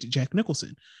 Well, I picked Jack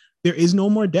Nicholson. There is no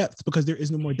more depth because there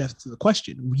is no more depth to the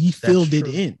question. We filled it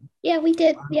in. Yeah, we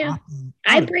did. Yeah.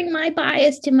 I bring my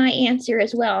bias to my answer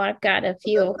as well. I've got a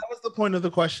few. That was the point of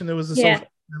the question. It was a social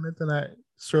experiment that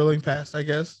Sterling passed, I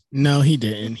guess. No, he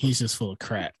didn't. He's just full of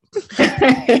crap.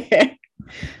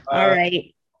 All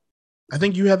right. I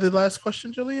think you have the last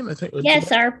question, Jillian. I think.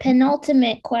 Yes, our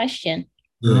penultimate question.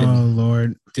 Oh,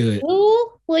 Lord. Do it.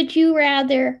 Who would you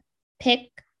rather pick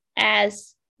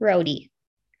as Rhodey,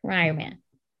 Iron Man?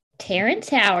 Terrence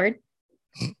Howard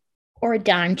or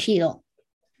Don Cheadle?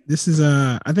 This is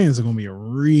I think it's going to be a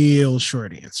real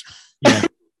short answer. Yeah.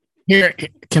 Here,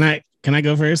 can I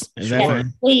go first? Is that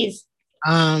fine? Please.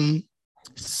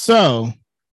 So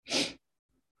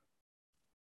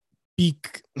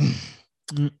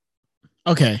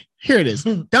okay, here it is.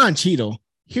 Don Cheadle.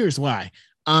 Here's why.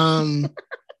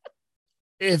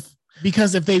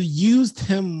 Because if they used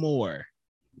him more,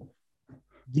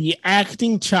 the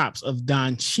acting chops of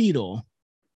Don Cheadle,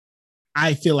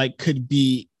 I feel like could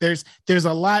be there's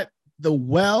a lot. The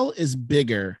well is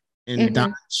bigger in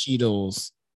Don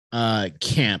Cheadle's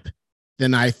camp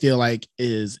than I feel like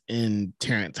is in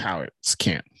Terrence Howard's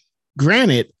camp.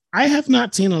 Granted, I have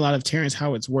not seen a lot of Terrence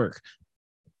Howard's work,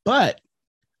 but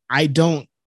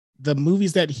the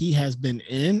movies that he has been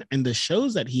in and the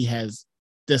shows that he has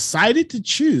decided to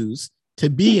choose to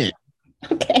be in,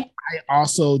 I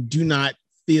also do not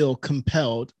feel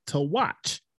compelled to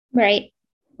watch. Right.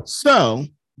 So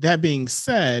that being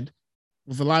said,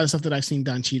 with a lot of stuff that I've seen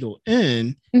Don Cheadle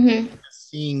in,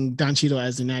 seeing Don Cheadle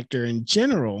as an actor in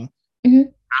general,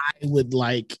 Mhm. I would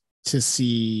like to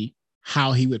see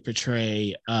how he would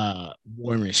portray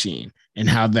War Machine and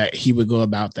how that he would go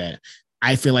about that.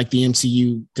 I feel like the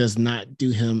MCU does not do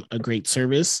him a great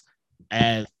service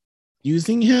as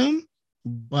using him,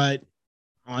 but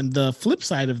on the flip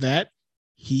side of that,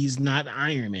 he's not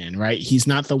Iron Man, right? He's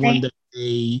not the one that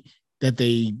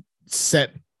they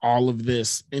set all of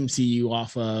this MCU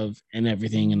off of and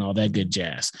everything and all that good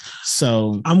jazz.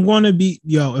 So I'm going to be,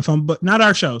 if I'm, not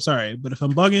our show, sorry, but if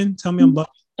I'm bugging, tell me I'm bugging.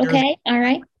 Okay. All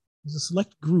right. There's a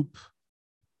select group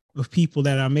of people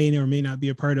that I may or may not be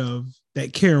a part of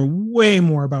that care way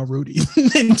more about Rhodey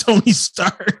than Tony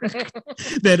Stark.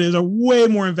 That is way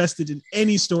more invested in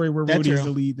any story where Rhodey is the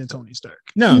lead than Tony Stark.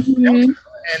 No, Mhm.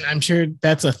 and I'm sure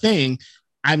that's a thing.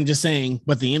 I'm just saying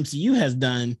what the MCU has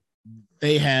done,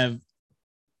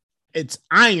 it's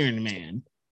Iron Man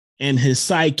and his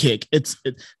sidekick. It's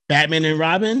Batman and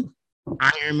Robin,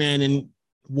 Iron Man and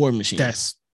War Machine.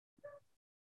 That's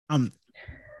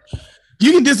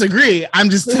you can disagree. I'm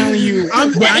just telling you. I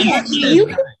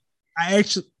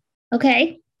actually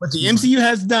Okay. What the MCU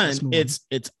has done, it's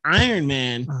Iron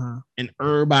Man and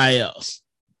everybody else.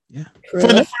 Yeah. For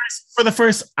the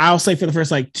first, I'll say for the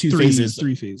first like three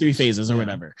phases or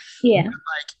whatever. Yeah. Like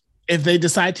if they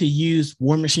decide to use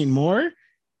War Machine more,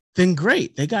 then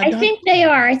great. They got. I think they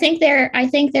are. I think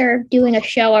they're doing a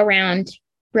show around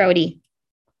Rhodey.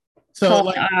 So called,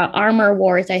 like, Armor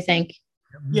Wars, I think.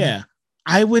 Yeah.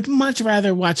 I would much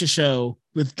rather watch a show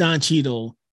with Don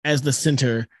Cheadle as the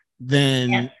center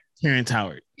than Terrence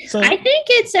Howard. So I think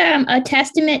it's a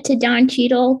testament to Don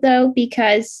Cheadle, though,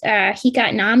 because he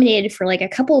got nominated for like a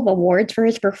couple of awards for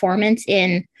his performance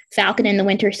in Falcon and the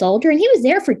Winter Soldier, and he was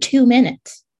there for 2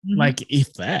 minutes. Like,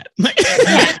 if that.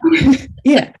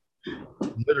 Yeah.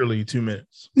 Literally 2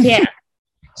 minutes. Yeah.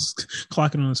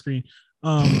 Clocking on the screen.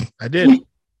 I did.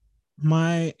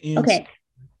 My answer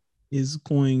is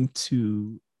going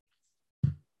to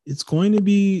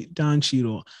be Don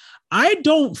Cheadle. I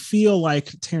don't feel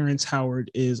like Terrence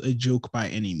Howard is a joke by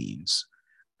any means.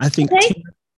 I think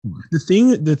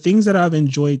the things that I've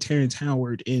enjoyed Terrence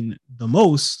Howard in the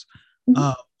most,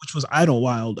 which was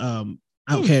Idlewild,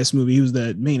 Outcast movie. He was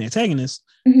the main antagonist.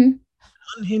 Mm-hmm.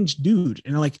 Unhinged dude,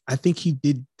 and I think he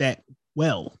did that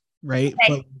well, right?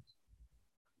 Okay.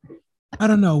 But I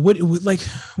don't know what like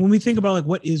when we think about like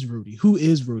what is Rhodey, who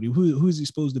is Rhodey, who is he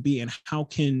supposed to be, and how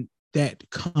can that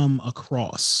come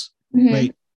across,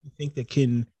 right? I think that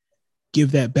can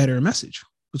give that better message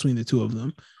between the two of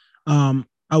them.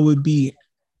 I would be,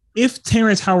 if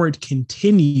Terrence Howard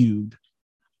continued,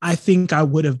 I think I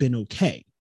would have been okay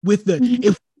with the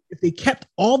if they kept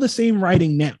all the same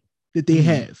writing now that they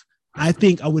have. I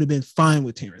think I would have been fine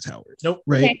with Terrence Howard. Nope.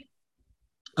 Right.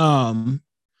 Not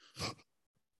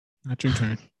your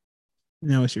turn.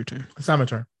 Now it's your turn. It's not my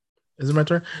turn. Is it my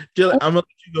turn? Jill, I'm gonna let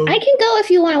you go. I can go if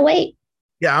you want to wait.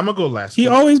 Yeah, I'm gonna go last. He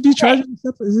always be charging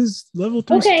his level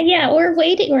 3. Okay, yeah, we're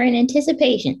waiting. We're in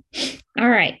anticipation. All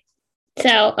right.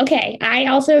 So, I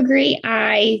also agree.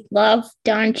 I love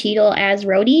Don Cheadle as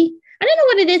Rhodey. I don't know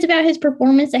what it is about his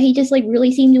performance that he just like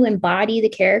really seemed to embody the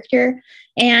character.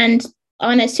 And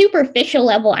on a superficial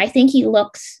level, I think he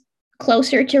looks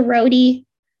closer to Rhodey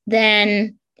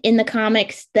than in the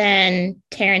comics than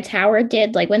Terrence Howard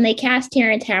did. Like when they cast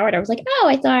Terrence Howard, I was like, oh,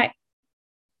 I thought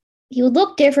he would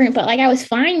look different, but like I was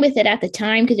fine with it at the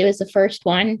time because it was the first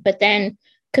one. But then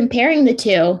comparing the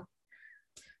two,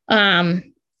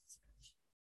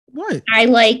 what? I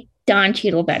like Don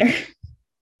Cheadle better.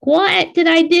 What did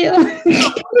I do? What did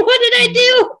I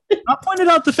do? I pointed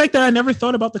out the fact that I never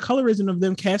thought about the colorism of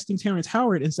them casting Terrence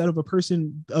Howard instead of a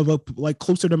person of a like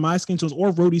closer to my skin tones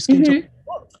or Rhodey skin tone.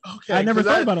 Okay, I never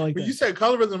thought about it like that. You said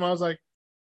colorism, I was like,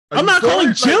 I'm not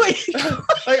calling Chili.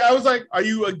 Like I was like, are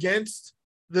you against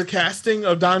the casting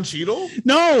of Don Cheadle?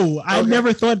 No, I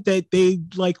never thought that they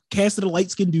like casted a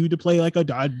light skinned dude to play like a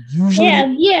dad. Usually,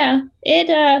 yeah.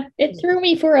 It threw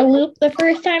me for a loop the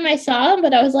first time I saw him,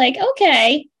 but I was like,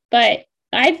 okay. But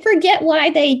I forget why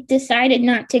they decided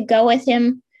not to go with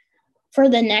him for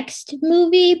the next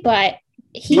movie. But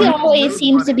he always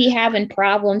seems to be having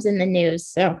problems in the news.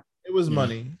 So it was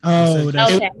money. Oh,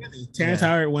 that's okay. Terrence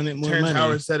Howard wanted more Terrence money.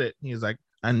 Howard said it. He was like,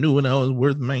 I knew when I was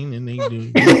worth money, and they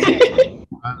do.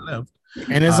 I left.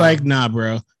 And it's like, nah,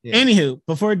 bro. Yeah. Anywho,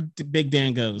 before Big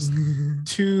Dan goes,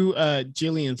 to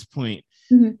Jillian's point,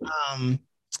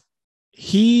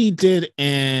 he did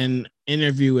an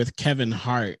interview with Kevin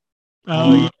Hart.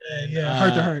 Oh, yeah.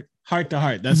 Heart to Heart. Heart to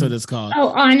Heart. That's what it's called. Oh,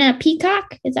 on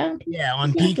Peacock? Is that on Peacock? Yeah,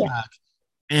 on Peacock.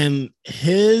 Yeah. And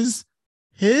his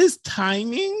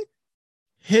timing,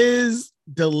 his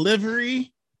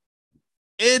delivery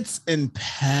it's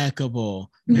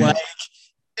impeccable. Mhm.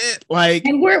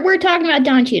 And we're talking about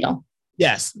Don Cheadle.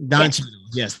 Yes, Don Cheadle.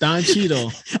 Yes, Don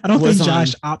Cheadle. I don't think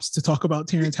Josh opts to talk about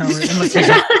Terrence Howard unless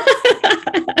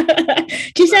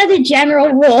just as a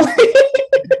general rule.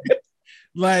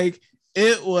 Like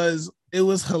it was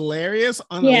hilarious.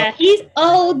 There's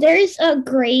a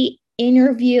great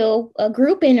interview, a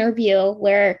group interview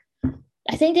where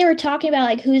I think they were talking about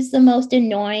like who's the most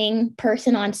annoying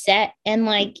person on set, and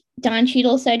like Don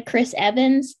Cheadle said Chris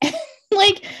Evans.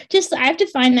 Like, just I have to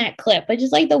find that clip, but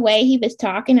just like the way he was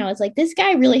talking, I was like, this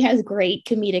guy really has great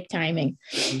comedic timing,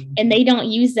 and they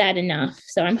don't use that enough.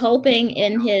 So I'm hoping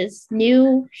in his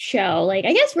new show, like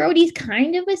I guess Rhodey's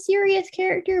kind of a serious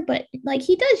character, but like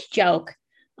he does joke.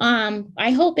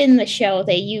 I hope in the show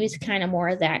they use kind of more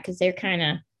of that because they're kind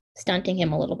of stunting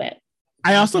him a little bit.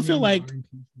 I also feel like the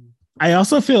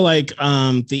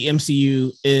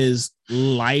MCU is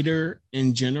lighter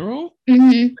in general.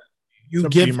 Mm-hmm. You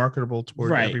get marketable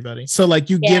toward everybody. So like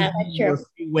you give them a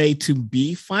way to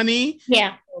be funny.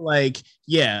 Yeah. Like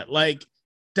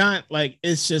Don, like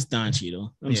it's just Don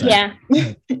Cheadle. Yeah.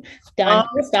 Don,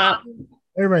 stop.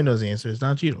 Everybody knows the answer is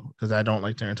Don Cheadle because I don't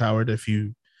like Terrence Howard. If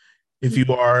you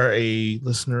are a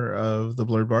listener of the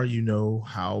Blurred Bar, you know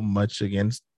how much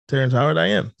against Terrence Howard I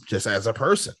am, just as a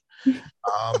person.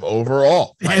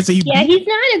 Overall. He's not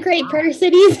a great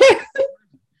person either.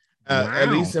 At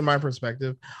least in my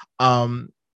perspective. A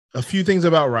few things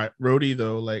about Rhodey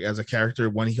though, like as a character,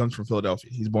 when he comes from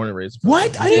Philadelphia, he's born and raised.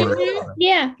 What?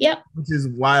 Yeah, yep. Which is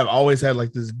why I've always had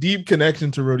like this deep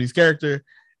connection to Rhodey's character,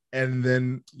 and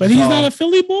then. But he's not a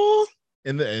Philly boy.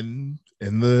 In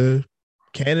the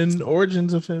canon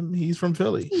origins of him, he's from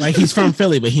Philly. Like he's from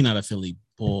Philly, but he's not a Philly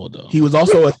boy though. He was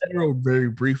also a hero very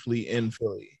briefly in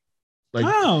Philly. Like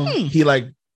he like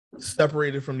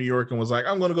separated from New York and was like,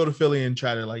 I'm gonna go to Philly and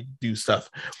try to like do stuff.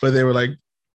 But they were like,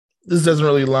 this doesn't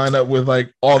really line up with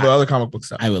like all the other comic book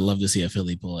stuff. I would love to see a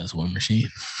Philly bull as War Machine.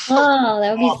 Oh,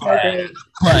 that would be so great.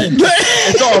 But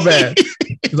it's all bad.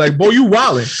 It's like, boy, you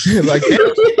wildin'. Like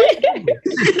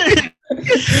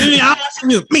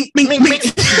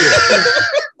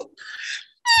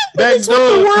that's what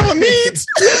the world needs.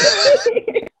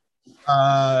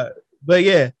 But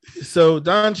yeah, so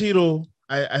Don Cheadle,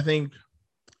 I think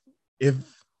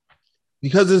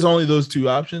because there's only those two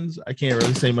options, I can't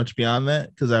really say much beyond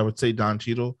that because I would say Don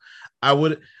Cheadle. I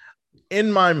would,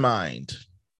 in my mind,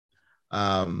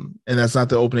 and that's not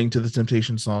the opening to the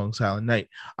Temptation song Silent Night.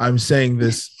 I'm saying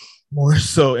this more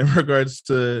so in regards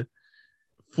to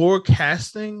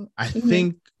forecasting. I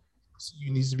think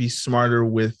you need to be smarter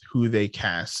with who they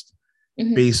cast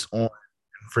based on,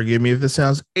 forgive me if this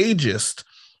sounds ageist,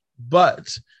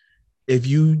 but if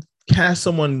you cast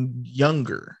someone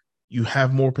younger, you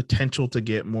have more potential to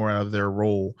get more out of their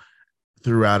role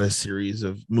throughout a series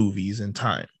of movies and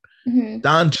time.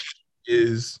 Don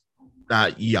is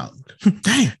not young.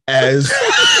 as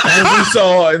we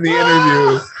saw in the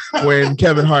interview when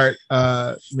Kevin Hart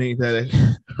made that.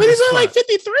 But he's only like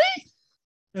 53.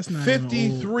 That's not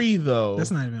 53 though.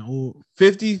 That's not even old.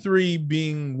 53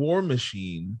 being War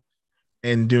Machine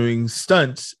and doing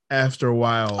stunts after a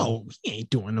while. Oh, he ain't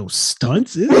doing no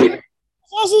stunts, is he?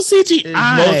 Also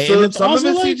CGI. Some of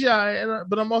it's like, CGI,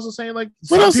 but I'm also saying like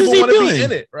some people want to be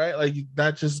in it, right? Like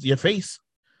not just your face.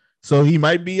 So he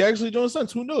might be actually doing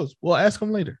stunts. Who knows? We'll ask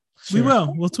him later. We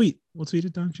will. We'll tweet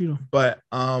it Don Cheadle. But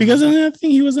because another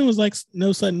thing he was in was like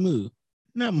No Sudden Move.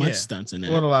 Not much stunts in that.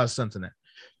 Not a lot of stunts in that.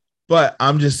 But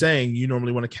I'm just saying you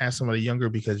normally want to cast somebody younger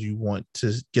because you want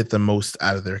to get the most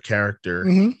out of their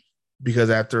character. Because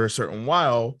after a certain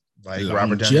while, like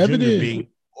Robert Downey Jr. being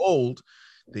old,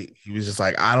 he was just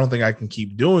like, I don't think I can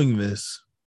keep doing this.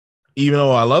 Even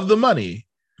though I love the money,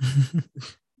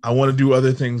 I want to do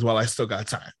other things while I still got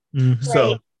time.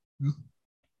 So,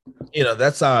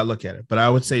 that's how I look at it. But I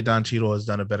would say Don Cheadle has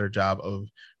done a better job of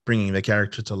bringing the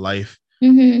character to life.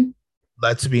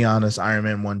 Let's be honest, Iron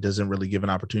Man 1 doesn't really give an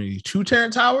opportunity to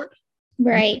Terrence Howard.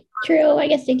 Right. True. I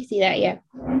guess they can see that. Yeah.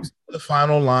 The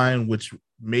final line, which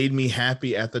made me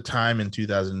happy at the time in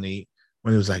 2008,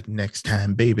 when it was like, next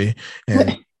time, baby.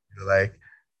 And like,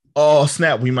 oh,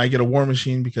 snap, we might get a War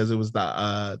Machine because it was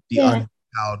the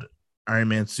unbowed Iron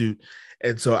Man suit.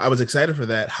 And so I was excited for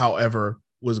that. However,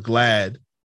 was glad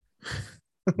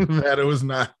that it was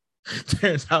not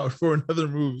Terrence Howard for another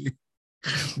movie.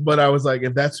 But I was like,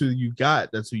 if that's who you got,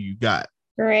 that's who you got.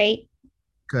 Right.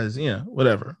 Because,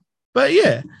 whatever. But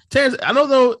yeah, Terrence, I don't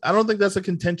know. I don't think that's a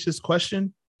contentious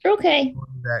question. Okay.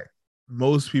 That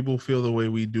most people feel the way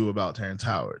we do about Terrence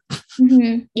Howard.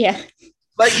 Yeah.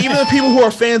 Like even the people who are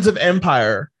fans of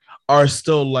Empire are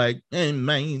still like, hey,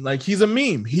 man, like he's a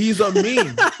meme. He's a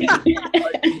meme.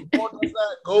 Like, does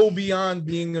not go beyond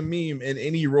being a meme in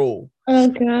any role. Oh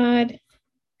God.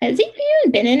 Has he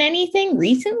even been in anything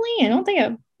recently? I don't think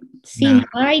I've seen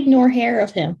hide nor hair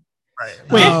of him. Right.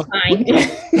 Wait,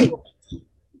 fine.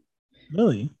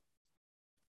 Really?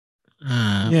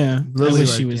 Yeah. Lily I wish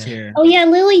like she was that. here. Oh yeah,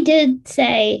 Lily did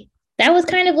say that was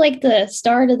kind of like the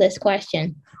start of this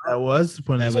question. That was the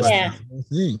point of this. Yeah.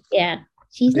 Yeah.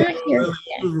 She's not here. Lily,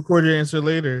 you record your answer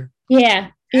later.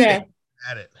 Yeah. Yeah.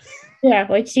 Add it. Yeah.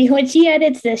 When she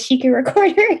edits this, she can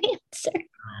record her answer.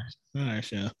 All right,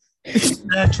 show.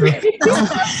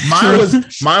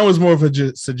 Mine was more of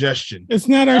a suggestion. It's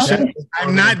not our show.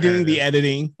 I'm not doing the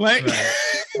editing. Like,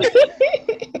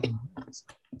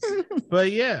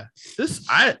 but yeah,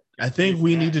 I think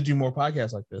we need to do more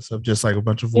podcasts like this of just like a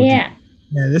bunch of yeah.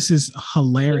 Yeah, this is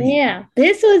hilarious. Yeah,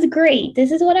 this was great.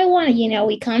 This is what I wanted. You know,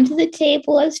 we come to the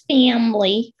table as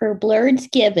family for Blurred's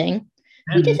Giving.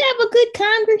 We just have a good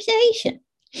conversation.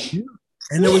 Yeah.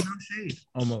 And there was no shade.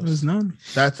 Almost. There was none.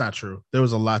 That's not true. There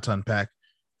was a lot to unpack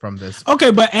from this.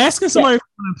 Okay, but asking somebody to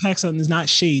unpack something is not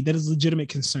shade. That is legitimate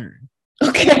concern.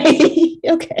 Okay.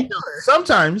 Okay.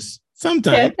 Sometimes.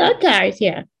 Yeah, sometimes,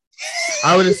 yeah.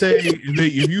 I would say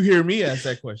if you hear me ask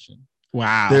that question,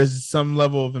 wow, there's some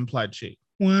level of implied shade.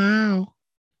 Wow.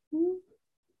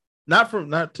 Not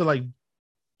to like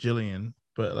Jillian,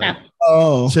 but like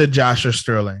to Josh or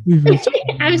Sterling.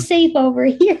 I'm safe over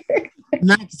here.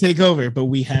 Not to take over, but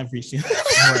we have reached.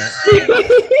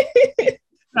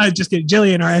 I just get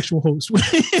Jillian, our actual host.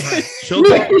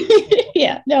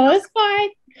 Yeah, no, it's fine.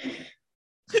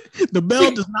 The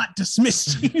bell does not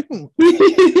dismiss you.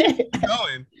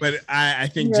 Going, but I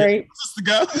think right. Jillian's to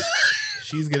go.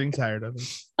 She's getting tired of it.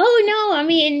 Oh no, I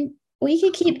mean we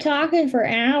could keep talking for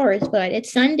hours, but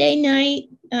it's Sunday night.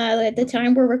 At the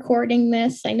time we're recording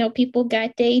this, I know people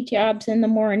got day jobs in the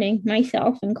morning,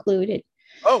 myself included.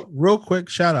 Oh, real quick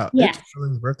shout out! Yes. It's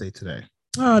Sterling's birthday today.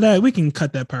 Oh, that we can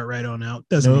cut that part right on out.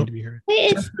 Doesn't need to be heard. Hey,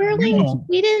 it's Sterling.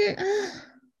 We didn't.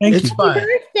 It's fine.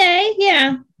 Birthday,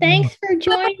 yeah. Thanks for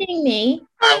joining me.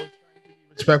 I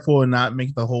was respectful and not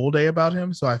make the whole day about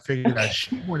him, so I figured I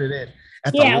should put it in.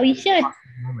 We should.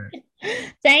 Moment.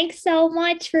 Thanks so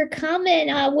much for coming.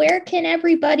 Where can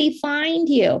everybody find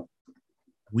you?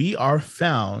 We are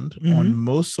found on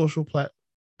most social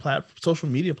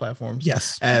media platforms.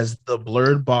 Yes, as the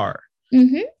Blurred Bar.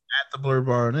 At the Blurred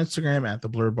Bar on Instagram, at the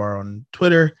Blurred Bar on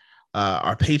Twitter.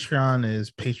 Our Patreon is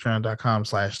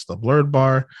patreon.com/the Blurred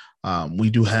Bar. We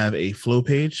do have a flow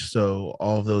page, so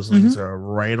all of those links are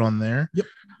right on there. Yep.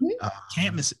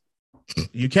 Can't miss it.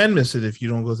 You can miss it if you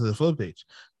don't go to the flow page.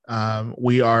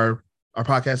 Our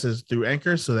podcast is through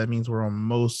Anchor, so that means we're on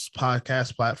most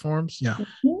podcast platforms. Yeah.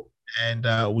 And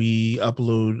we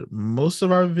upload most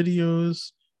of our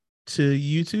videos to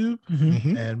YouTube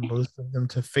and most of them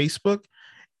to Facebook.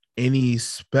 Any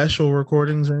special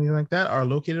recordings or anything like that are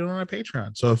located on our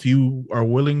Patreon. So if you are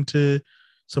willing to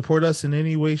support us in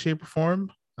any way, shape, or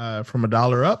form, from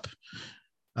 $1 up,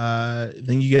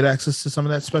 then you get access to some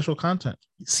of that special content.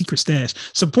 Secret stash.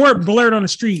 Support Blurred on the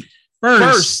Street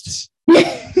first.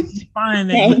 Find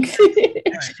that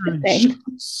extra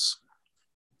shekels.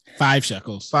 5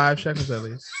 shekels. 5 shekels at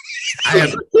least.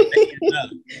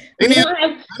 We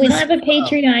don't have a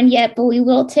Patreon yet, but we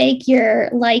will take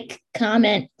your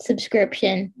comment,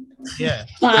 subscription. Yeah.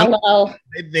 Follow.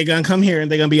 They're gonna come here and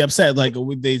they're gonna be upset. Like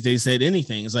they said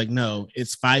anything. It's like, no,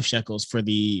 it's 5 shekels for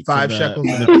the 5 shekels.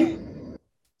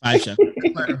 5 shekels.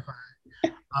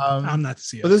 I'm not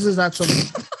seeing. But this is not some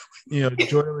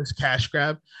joyless cash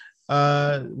grab.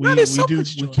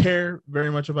 We care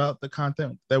very much about the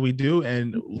content that we do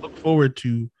and look forward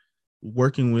to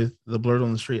working with the Blurred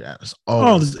on the Street as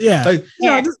always. Y'all give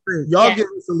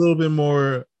us a little bit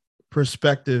more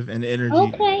perspective and energy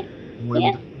when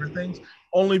we do things,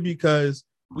 only because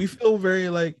we feel very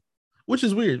which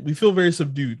is weird, we feel very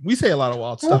subdued. We say a lot of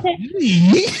wild stuff.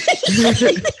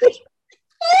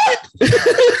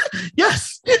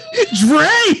 Yes,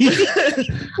 Drake.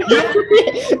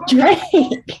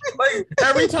 Like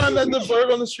every time that the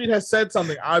Blurred on the Street has said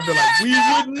something, I've been like, we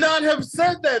would not have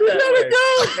said that way.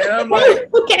 And I'm like,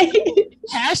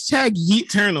 hashtag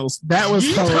Yeeternals. That was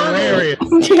hilarious.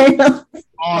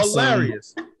 Awesome.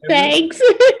 Hilarious. Thanks.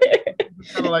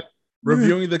 Kind of like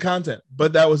reviewing the content,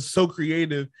 but that was so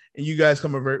creative, and you guys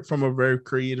come from a very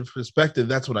creative perspective.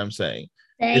 That's what I'm saying.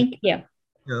 Thank you.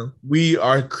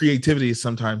 Our creativity is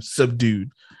sometimes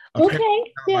subdued.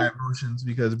 My emotions,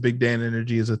 because Big Dan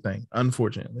energy is a thing,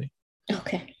 unfortunately.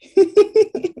 Okay.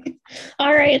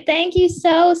 All right. Thank you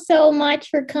so much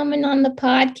for coming on the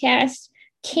podcast.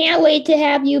 Can't wait to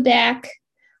have you back.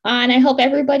 And I hope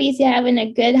everybody's having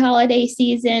a good holiday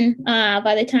season.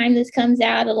 By the time this comes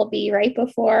out, it'll be right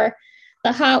before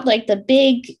the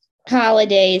big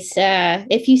holidays.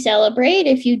 If you celebrate,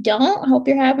 if you don't, I hope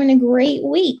you're having a great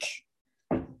week.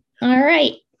 All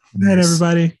right. Good night,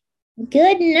 everybody.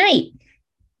 Good night.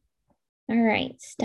 All right.